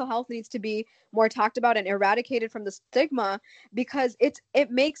 and mental health needs to be more talked about and eradicated from the stigma, because it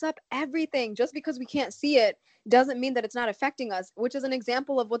makes up everything. Just because we can't see it doesn't mean that it's not affecting us, which is an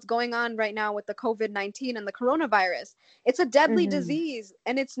example of what's going on right now with the COVID-19 and the coronavirus. It's a deadly Mm-hmm. disease,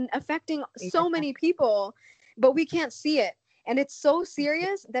 and it's affecting Yeah, so many people, but we can't see it. And it's so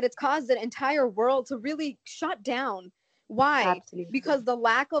serious that it's caused the entire world to really shut down. Why? absolutely. Because the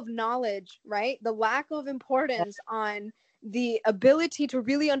lack of knowledge, right? The lack of importance on the ability to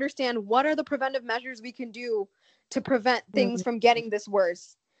really understand what are the preventive measures we can do to prevent things Mhm. from getting this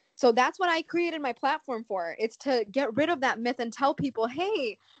worse. So that's what I created my platform for. It's to get rid of that myth and tell people,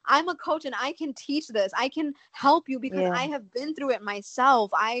 hey, I'm a coach and I can teach this. I can help you because Yeah, I have been through it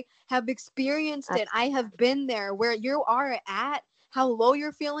myself. I have experienced it. I absolutely. have been there where you are at, how low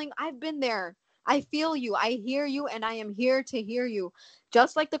you're feeling. I've been there. I feel you. I hear you, and I am here to hear you.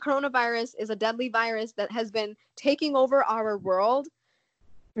 Just like the coronavirus is a deadly virus that has been taking over our world,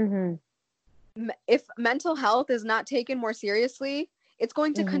 Mm-hmm. if mental health is not taken more seriously, it's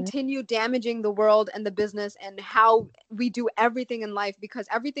going to Mm-hmm. continue damaging the world and the business and how we do everything in life, because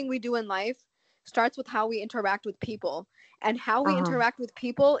everything we do in life starts with how we interact with people. And how we Uh-huh. interact with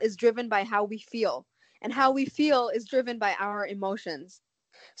people is driven by how we feel. And how we feel is driven by our emotions.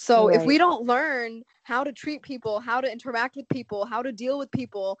 So if we Right. don't learn how to treat people, how to interact with people, how to deal with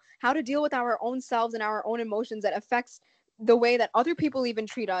people, how to deal with our own selves and our own emotions that affects the way that other people even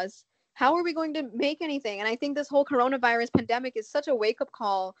treat us, how are we going to make anything? And I think this whole coronavirus pandemic is such a wake-up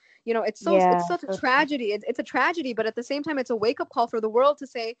call. Yeah, It's such a so true. tragedy. It's a tragedy, but at the same time, it's a wake-up call for the world to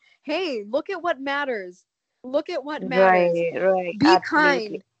say, hey, look at what matters. Look at what matters. Right, right. Be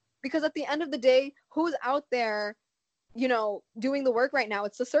Absolutely. kind. Because at the end of the day, who's out there doing the work right now?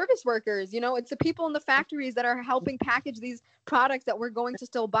 It's the service workers, it's the people in the factories that are helping package these products that we're going to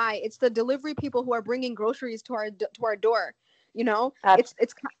still buy. It's the delivery people who are bringing groceries to our door. It's Absolutely.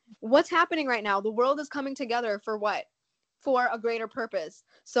 what's happening right now. The world is coming together for what? For a greater purpose.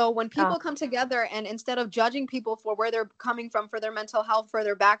 So when Uh, people come together, and instead of judging people for where they're coming from, for their mental health, for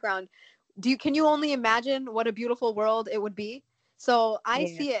their background, can you only imagine what a beautiful world it would be? So yeah.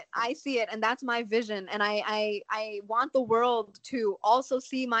 I see it, and that's my vision. And I want the world to also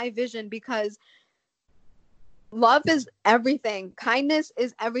see my vision, because love is everything. Kindness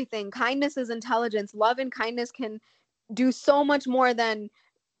is everything. Kindness is intelligence. Love and kindness can do so much more than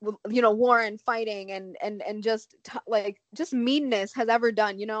war and fighting and just meanness has ever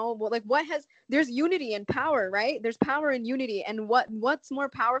done. Like, there's unity and power, right? There's power in unity. And what's more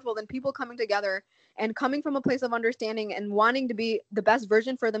powerful than people coming together and coming from a place of understanding and wanting to be the best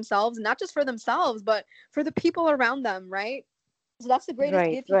version for themselves, not just for themselves but for the people around them, right? So that's the greatest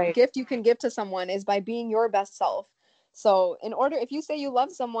Right, right. gift you can give to someone, is by being your best self. So if you say you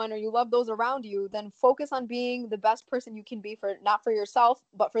love someone or you love those around you, then focus on being the best person you can be, for not for yourself,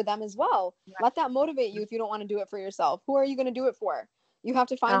 but for them as well. Let that motivate you. If you don't want to do it for yourself, who are you going to do it for? You have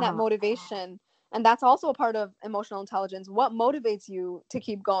to find that Uh-huh. motivation. And that's also a part of emotional intelligence. What motivates you to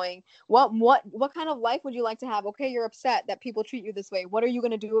keep going? What kind of life would you like to have? Okay, you're upset that people treat you this way. What are you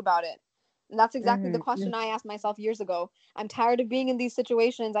going to do about it? And that's exactly the Mm-hmm. question I asked myself years ago. I'm tired of being in these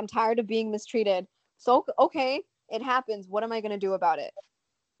situations. I'm tired of being mistreated. So, okay, it happens. What am I going to do about it?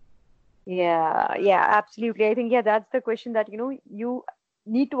 Yeah, yeah, absolutely. I think, yeah, that's the question that, you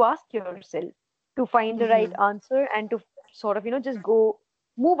need to ask yourself to find the right Mm-hmm. answer and to sort of, just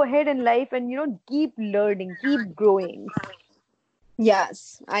move ahead in life and, keep learning, keep growing.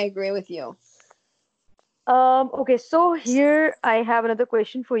 Yes, I agree with you. Okay, so here I have another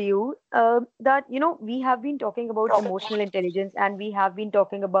question for you. That, we have been talking about emotional intelligence and we have been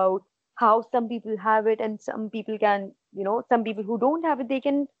talking about how some people have it and some people can, some people who don't have it, they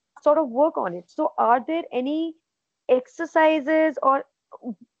can sort of work on it. So, are there any exercises or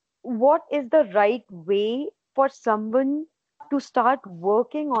what is the right way for someone to start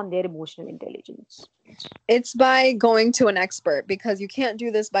working on their emotional intelligence? It's by going to an expert, because you can't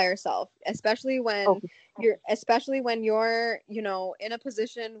do this by yourself, Okay. especially when you're, in a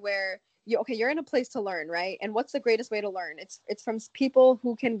position where you're in a place to learn, right? And what's the greatest way to learn? It's from people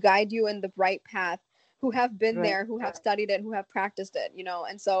who can guide you in the right path, who have been Right. there, who have studied it, who have practiced it,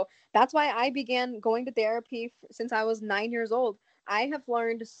 And so that's why I began going to therapy since I was 9 years old. I have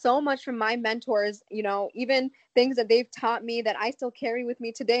learned so much from my mentors, even things that they've taught me that I still carry with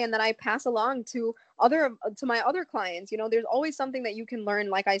me today and that I pass along to my other clients. There's always something that you can learn,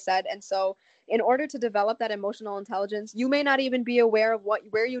 like I said. And so in order to develop that emotional intelligence, you may not even be aware of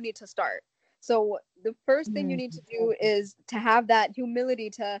where you need to start. So the first thing you need to do is to have that humility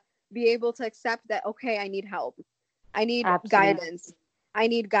to be able to accept that, okay, I need help. I need Absolutely. guidance. I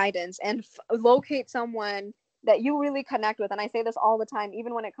need guidance, and locate someone that you really connect with. And I say this all the time,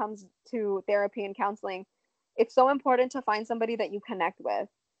 even when it comes to therapy and counseling. It's so important to find somebody that you connect with.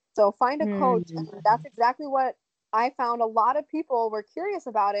 So find a coach. And that's exactly what I found. A lot of people were curious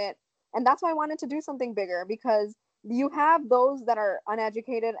about it. And that's why I wanted to do something bigger, because you have those that are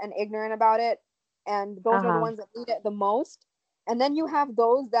uneducated and ignorant about it. And those are the ones that need it the most. And then you have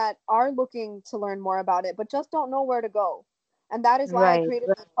those that are looking to learn more about it, but just don't know where to go. And that is why I Right. created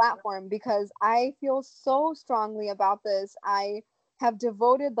this platform, because I feel so strongly about this. I have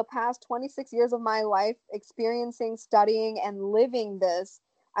devoted the past 26 years of my life experiencing, studying, and living this.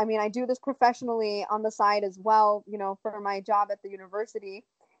 I mean, I do this professionally on the side as well, you know, for my job at the university.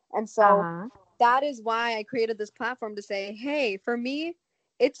 And so that is why I created this platform to say, hey, for me,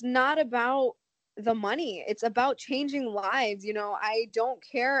 it's not about the money. It's about changing lives. You know, I don't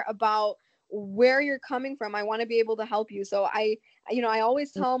care about where you're coming from. I want to be able to help you. So I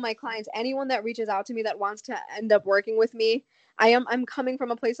always tell my clients, anyone that reaches out to me that wants to end up working with me, I'm coming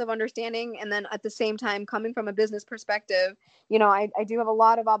from a place of understanding, and then at the same time coming from a business perspective. You know, I do have a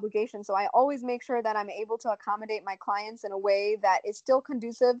lot of obligations, so I always make sure that I'm able to accommodate my clients in a way that is still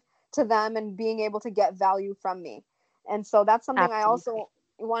conducive to them and being able to get value from me. And so that's something I also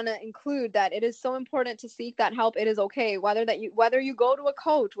want to include, that it is so important to seek that help. It is okay whether you go to a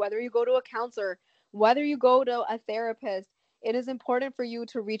coach, whether you go to a counselor, whether you go to a therapist. It is important for you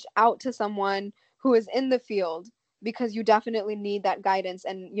to reach out to someone who is in the field, because you definitely need that guidance.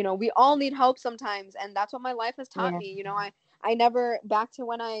 And you know, we all need help sometimes, and that's what my life has taught me. You know, I never, back to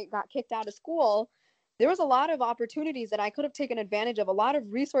when I got kicked out of school, there was a lot of opportunities that I could have taken advantage of, a lot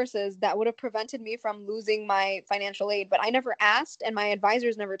of resources that would have prevented me from losing my financial aid, but I never asked, and my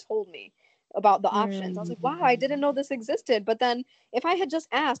advisors never told me about the options. I was like, wow, I didn't know this existed. But then if I had just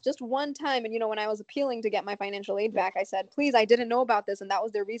asked just one time, and you know, when I was appealing to get my financial aid back, I said, please, I didn't know about this. And that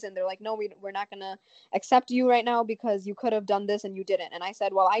was their reason. They're like, no, we're not going to accept you right now because you could have done this and you didn't. And I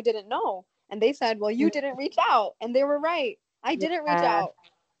said, well, I didn't know. And they said, well, you didn't reach out. And they were right. I didn't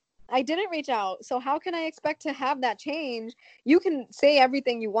reach out. So how can I expect to have that change? You can say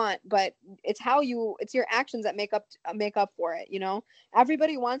everything you want, but it's your actions that make up for it. You know,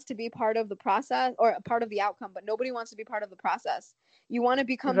 everybody wants to be part of the process or a part of the outcome, but nobody wants to be part of the process. You want to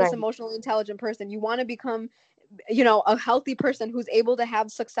become this emotionally intelligent person. You want to become, you know, a healthy person who's able to have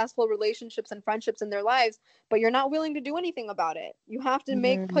successful relationships and friendships in their lives, but you're not willing to do anything about it. You have to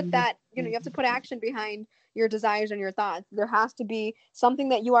you have to put action behind your desires and your thoughts. There has to be something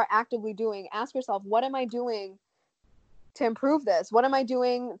that you are actively doing. Ask yourself, what am I doing to improve this? What am I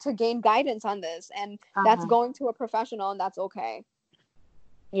doing to gain guidance on this? And that's going to a professional, and that's okay.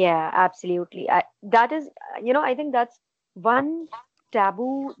 Yeah, absolutely. That is, I think that's one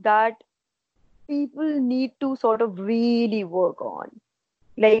taboo that people need to sort of really work on.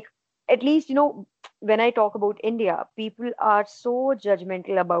 Like, at least, when I talk about India, people are so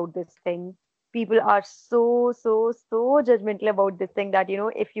judgmental about this thing. People are so, so, so judgmental about this thing that,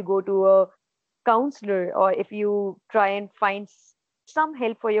 if you go to a counselor or if you try and find some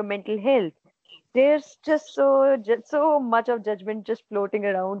help for your mental health, there's just so much of judgment just floating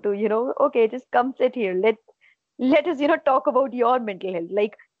around to, okay, just come sit here. Let us, talk about your mental health.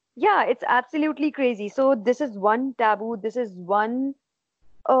 Like, yeah, it's absolutely crazy. So this is one taboo. This is one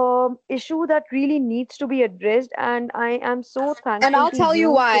issue that really needs to be addressed, and I am so And thankful I'll to tell you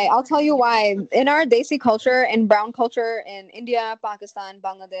you. why. In our Desi culture and brown culture in India, Pakistan,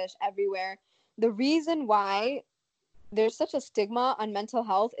 Bangladesh, everywhere, the reason why there's such a stigma on mental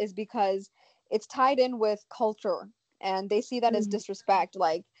health is because it's tied in with culture, and they see that as disrespect.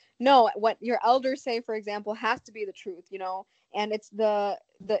 Like, no, what your elders say, for example, has to be the truth, you know. And it's the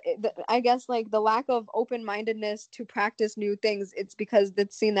I guess, like, the lack of open-mindedness to practice new things. It's because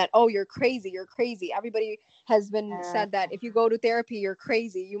it's seen that, oh, you're crazy, everybody has been said that if you go to therapy, you're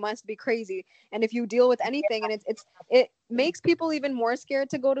crazy, you must be crazy. And if you deal with anything, and it makes people even more scared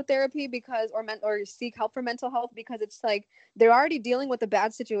to go to therapy or seek help for mental health, because it's like they're already dealing with a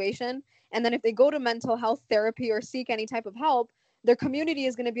bad situation, and then if they go to mental health therapy or seek any type of help, their community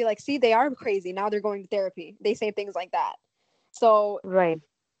is going to be like, see, they are crazy, now they're going to therapy. They say things like that. So Right.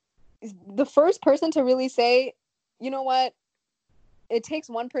 the first person to really say, you know what, it takes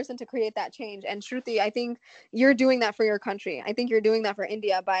one person to create that change. And Shruti, I think you're doing that for your country. I think you're doing that for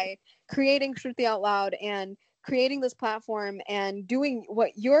India by creating Shruti Out Loud and creating this platform and doing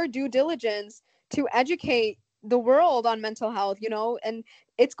what your due diligence to educate the world on mental health, you know, and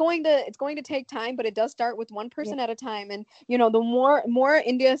it's going to take time, but it does start with one person at a time. And, you know, the more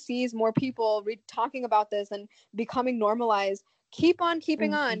India sees more people talking about this and becoming normalized, keep on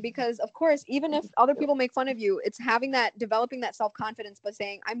keeping on, because of course, even if other people make fun of you, it's developing that self-confidence by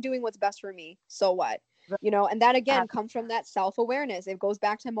saying, I'm doing what's best for me. So what? You know, and that again comes from that self-awareness. It goes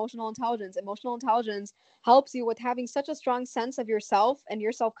back to emotional intelligence. Emotional intelligence helps you with having such a strong sense of yourself and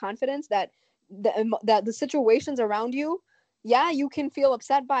your self-confidence that the situations around you, yeah, you can feel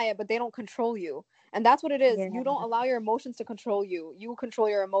upset by it, but they don't control you. And that's what it is. You don't allow your emotions to control you. You control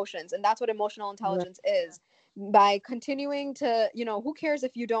your emotions. And that's what emotional intelligence is. By continuing to, you know, who cares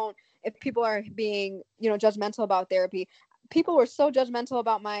if people are being, you know, judgmental about therapy. People were so judgmental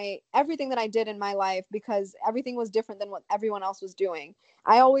about everything that I did in my life because everything was different than what everyone else was doing.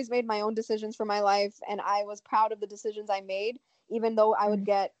 I always made my own decisions for my life, and I was proud of the decisions I made, even though I would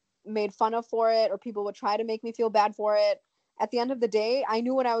get made fun of for it, or people would try to make me feel bad for it. At the end of the day, I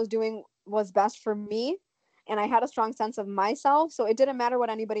knew what I was doing was best for me, and I had a strong sense of myself, so it didn't matter what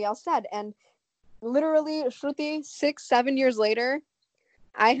anybody else said. And literally, Shruti, 6-7 years later,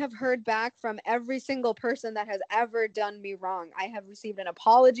 I have heard back from every single person that has ever done me wrong. I have received an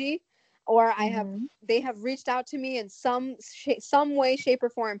apology, or they have reached out to me in some way, shape, or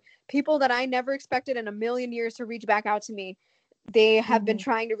form. People that I never expected in a million years to reach back out to me. They have been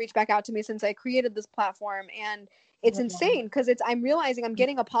trying to reach back out to me since I created this platform. And it's insane because I'm realizing I'm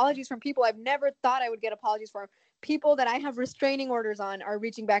getting apologies from people I've never thought I would get apologies from. People that I have restraining orders on are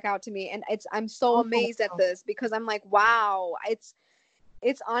reaching back out to me. And I'm so amazed at this, because I'm like, wow,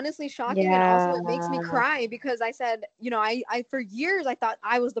 it's honestly shocking. And also it makes me cry, because I said, you know, I for years I thought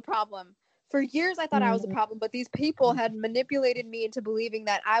I was the problem. For years I thought I was the problem, but these people had manipulated me into believing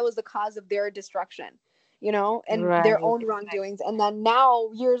that I was the cause of their destruction, you know, and their own wrongdoings. And then now,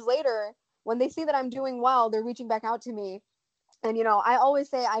 years later, when they see that I'm doing well, they're reaching back out to me. And, you know, I always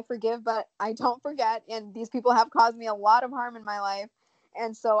say I forgive, but I don't forget. And these people have caused me a lot of harm in my life.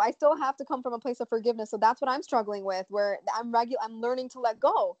 And so I still have to come from a place of forgiveness. So that's what I'm struggling with, where I'm learning to let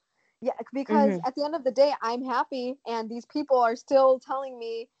go. Yeah, because at the end of the day, I'm happy. And these people are still telling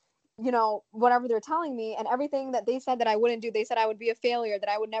me, you know, whatever they're telling me, and everything that they said that I wouldn't do. They said I would be a failure, that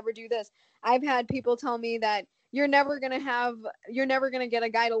I would never do this. I've had people tell me that you're never going to get a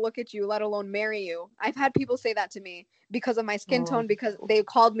guy to look at you, let alone marry you. I've had people say that to me because of my skin tone, because they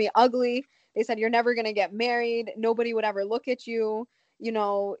called me ugly. They said, you're never going to get married. Nobody would ever look at you. You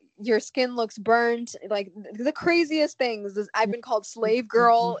know, your skin looks burnt. Like the craziest things. I've been called slave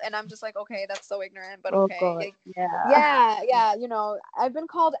girl, and I'm just like, okay, that's so ignorant, but okay. Yeah. You know, I've been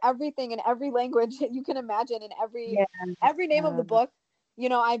called everything in every language you can imagine, in every name of the book. You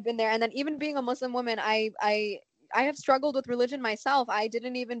know, I've been there. And then even being a Muslim woman, I have struggled with religion myself. I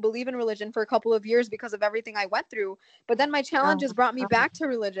didn't even believe in religion for a couple of years because of everything I went through. But then my challenges brought me back to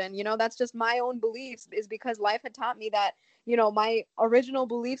religion. You know, that's just my own beliefs, is because life had taught me that, you know, my original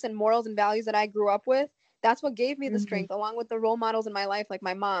beliefs and morals and values that I grew up with, that's what gave me the strength, along with the role models in my life, like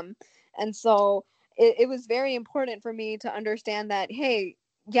my mom. And so it was very important for me to understand that, hey,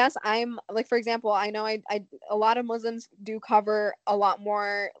 yes, I'm like, for example, I know I a lot of Muslims do cover a lot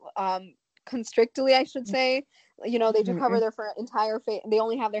more constrictly, I should say. You know, they do cover their entire face. They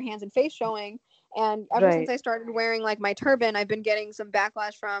only have their hands and face showing. And ever since I started wearing like my turban, I've been getting some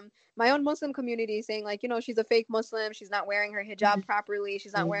backlash from my own Muslim community saying, like, you know, she's a fake Muslim. She's not wearing her hijab properly.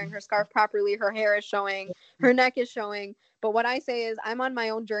 She's not wearing her scarf properly. Her hair is showing. Her neck is showing. But what I say is, I'm on my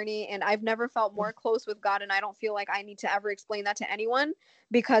own journey, and I've never felt more close with God. And I don't feel like I need to ever explain that to anyone,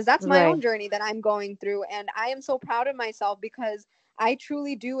 because that's my own journey that I'm going through. And I am so proud of myself, because I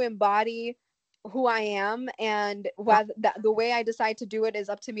truly do embody who I am, and the way I decide to do it is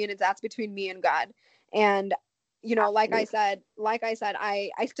up to me, and that's between me and God. And, you know, like I said, I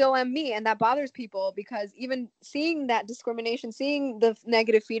still am me, and that bothers people, because even seeing that discrimination, seeing the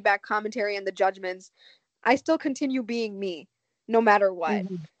negative feedback, commentary, and the judgments, I still continue being me, no matter what.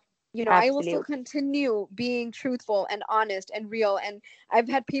 You know, I will still continue being truthful and honest and real. And I've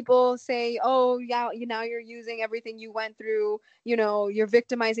had people say, oh, yeah, now you're using everything you went through, you know, you're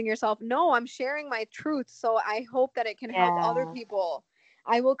victimizing yourself. No, I'm sharing my truth. So I hope that it can help other people.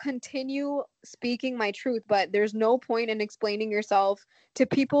 I will continue speaking my truth, but there's no point in explaining yourself to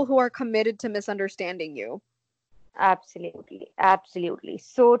people who are committed to misunderstanding you. Absolutely.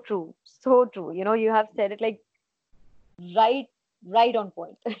 So true. So true. You know, you have said it like right on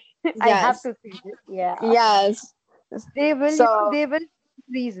point. I have Yes. to say this. Yeah. Yes. They will, So they will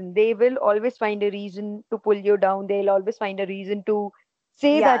reason. They will always find a reason to pull you down. They'll always find a reason to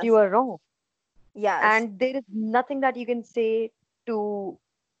say that yes. you are wrong. Yes. And there is nothing that you can say to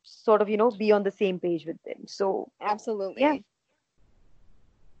sort of, be on the same page with them. So, yeah. Absolutely.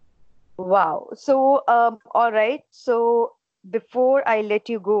 Wow. So, all right. So, before I let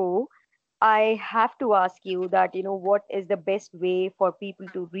you go, I have to ask you that, what is the best way for people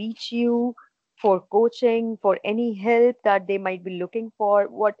to reach you for coaching, for any help that they might be looking for?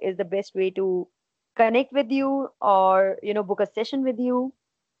 What is the best way to connect with you or, book a session with you?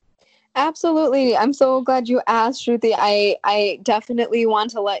 Absolutely. I'm so glad you asked, Shruti. I definitely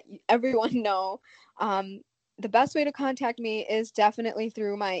want to let everyone know. Um, the best way to contact me is definitely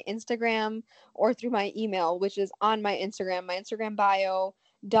through my Instagram or through my email, which is on my Instagram. My Instagram bio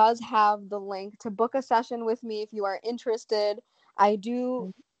does have the link to book a session with me if you are interested. I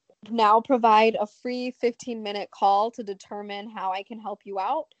do now provide a free 15-minute call to determine how I can help you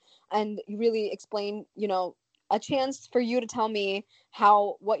out and really explain, a chance for you to tell me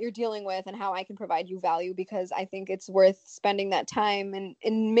what you're dealing with and how I can provide you value, because I think it's worth spending that time and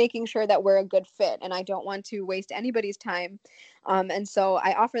in making sure that we're a good fit, and I don't want to waste anybody's time. And so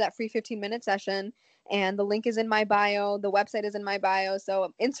I offer that free 15-minute session, and the link is in my bio. The website is in my bio.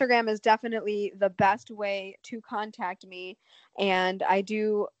 So Instagram is definitely the best way to contact me. And I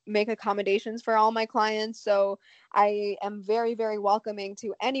do make accommodations for all my clients. So I am very, very welcoming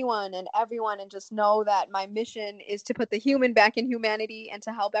to anyone and everyone, and just know that my mission is to put the human back in humanity and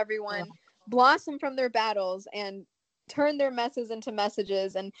to help everyone blossom from their battles and turn their messes into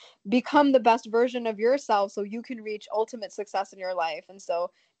messages and become the best version of yourself so you can reach ultimate success in your life. And so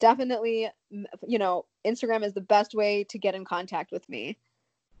definitely, Instagram is the best way to get in contact with me.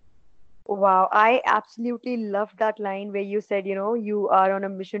 Wow, I absolutely love that line where you said, you are on a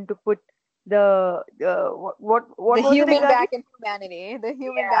mission to put what The was it human exactly? back in humanity. The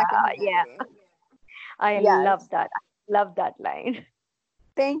human back in Yeah, yeah. humanity. I love Yes. that. I love that line.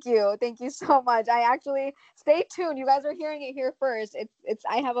 Thank you. Thank you so much. I actually stay tuned. You guys are hearing it here first. It's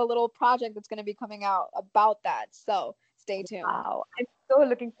I have a little project that's going to be coming out about that. So, stay tuned. Wow, I'm so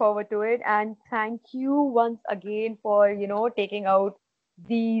looking forward to it. And thank you once again for, taking out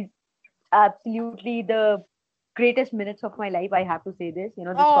these absolutely the greatest minutes of my life. I have to say this, this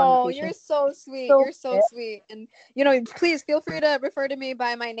Oh, conversation. you're so sweet. So, You're so sweet. And, please feel free to refer to me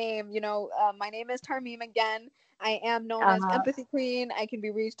by my name. My name is Tarmim again. I am known as uh, Empathy Queen. I can be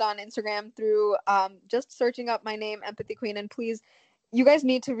reached on Instagram through just searching up my name, Empathy Queen. And please, you guys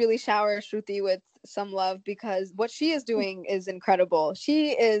need to really shower Shruti with some love, because what she is doing is incredible.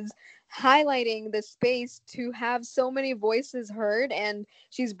 She is highlighting the space to have so many voices heard, and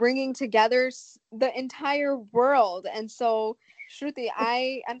she's bringing together the entire world. And so, Shruti,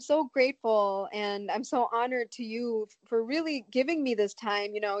 I am so grateful and I'm so honored to you for really giving me this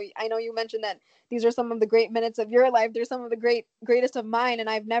time. I know you mentioned that these are some of the great minutes of your life. They're some of the greatest of mine. And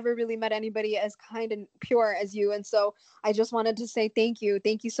I've never really met anybody as kind and pure as you. And so I just wanted to say thank you.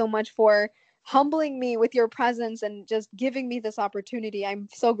 Thank you so much for humbling me with your presence and just giving me this opportunity. I'm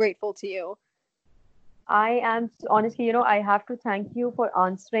so grateful to you. I am honestly, I have to thank you for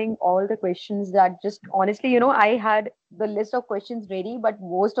answering all the questions that just honestly, I had the list of questions ready, but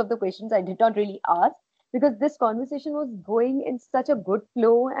most of the questions I did not really ask because this conversation was going in such a good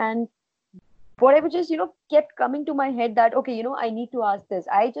flow and whatever just, kept coming to my head that, okay, I need to ask this.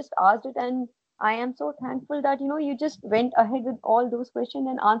 I just asked it and I am so thankful that, you just went ahead with all those questions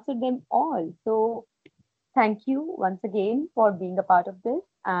and answered them all. So thank you once again for being a part of this.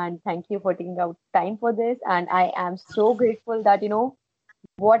 And thank you for taking out time for this. And I am so grateful that,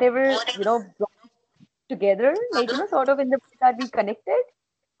 whatever, brought together, like, sort of in the way that we connected.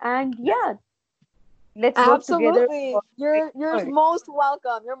 And yeah, let's work together Absolutely. for You're good. most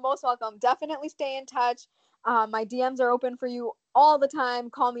welcome. You're most welcome. Definitely stay in touch. My DMs are open for you all the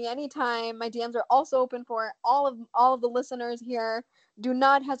time. Call me anytime. My DMs are also open for all of the listeners here. Do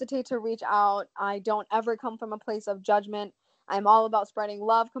not hesitate to reach out. I don't ever come from a place of judgment. I'm all about spreading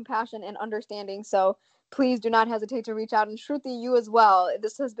love, compassion, and understanding. So please do not hesitate to reach out. And Shruti, you as well.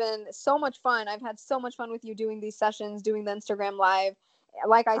 This has been so much fun. I've had so much fun with you doing these sessions, doing the Instagram live.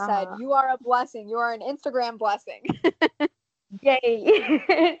 Like I said, Uh-huh. you are a blessing. You are an Instagram blessing.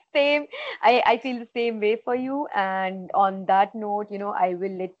 Yay. Same. I feel the same way for you. And on that note, I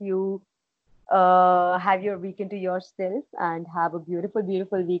will let you have your weekend to yourself and have a beautiful,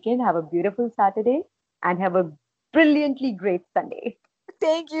 beautiful weekend. Have a beautiful Saturday and have a brilliantly great Sunday.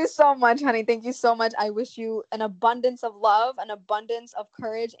 Thank you so much, honey. Thank you so much. I wish you an abundance of love, an abundance of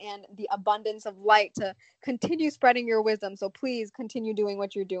courage, and the abundance of light to continue spreading your wisdom. So please continue doing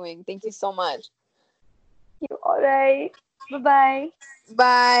what you're doing. Thank you so much. You all right? Bye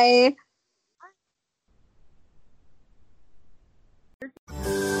bye.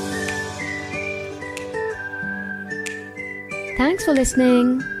 Bye. Thanks for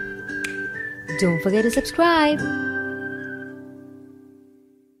listening. Don't forget to subscribe.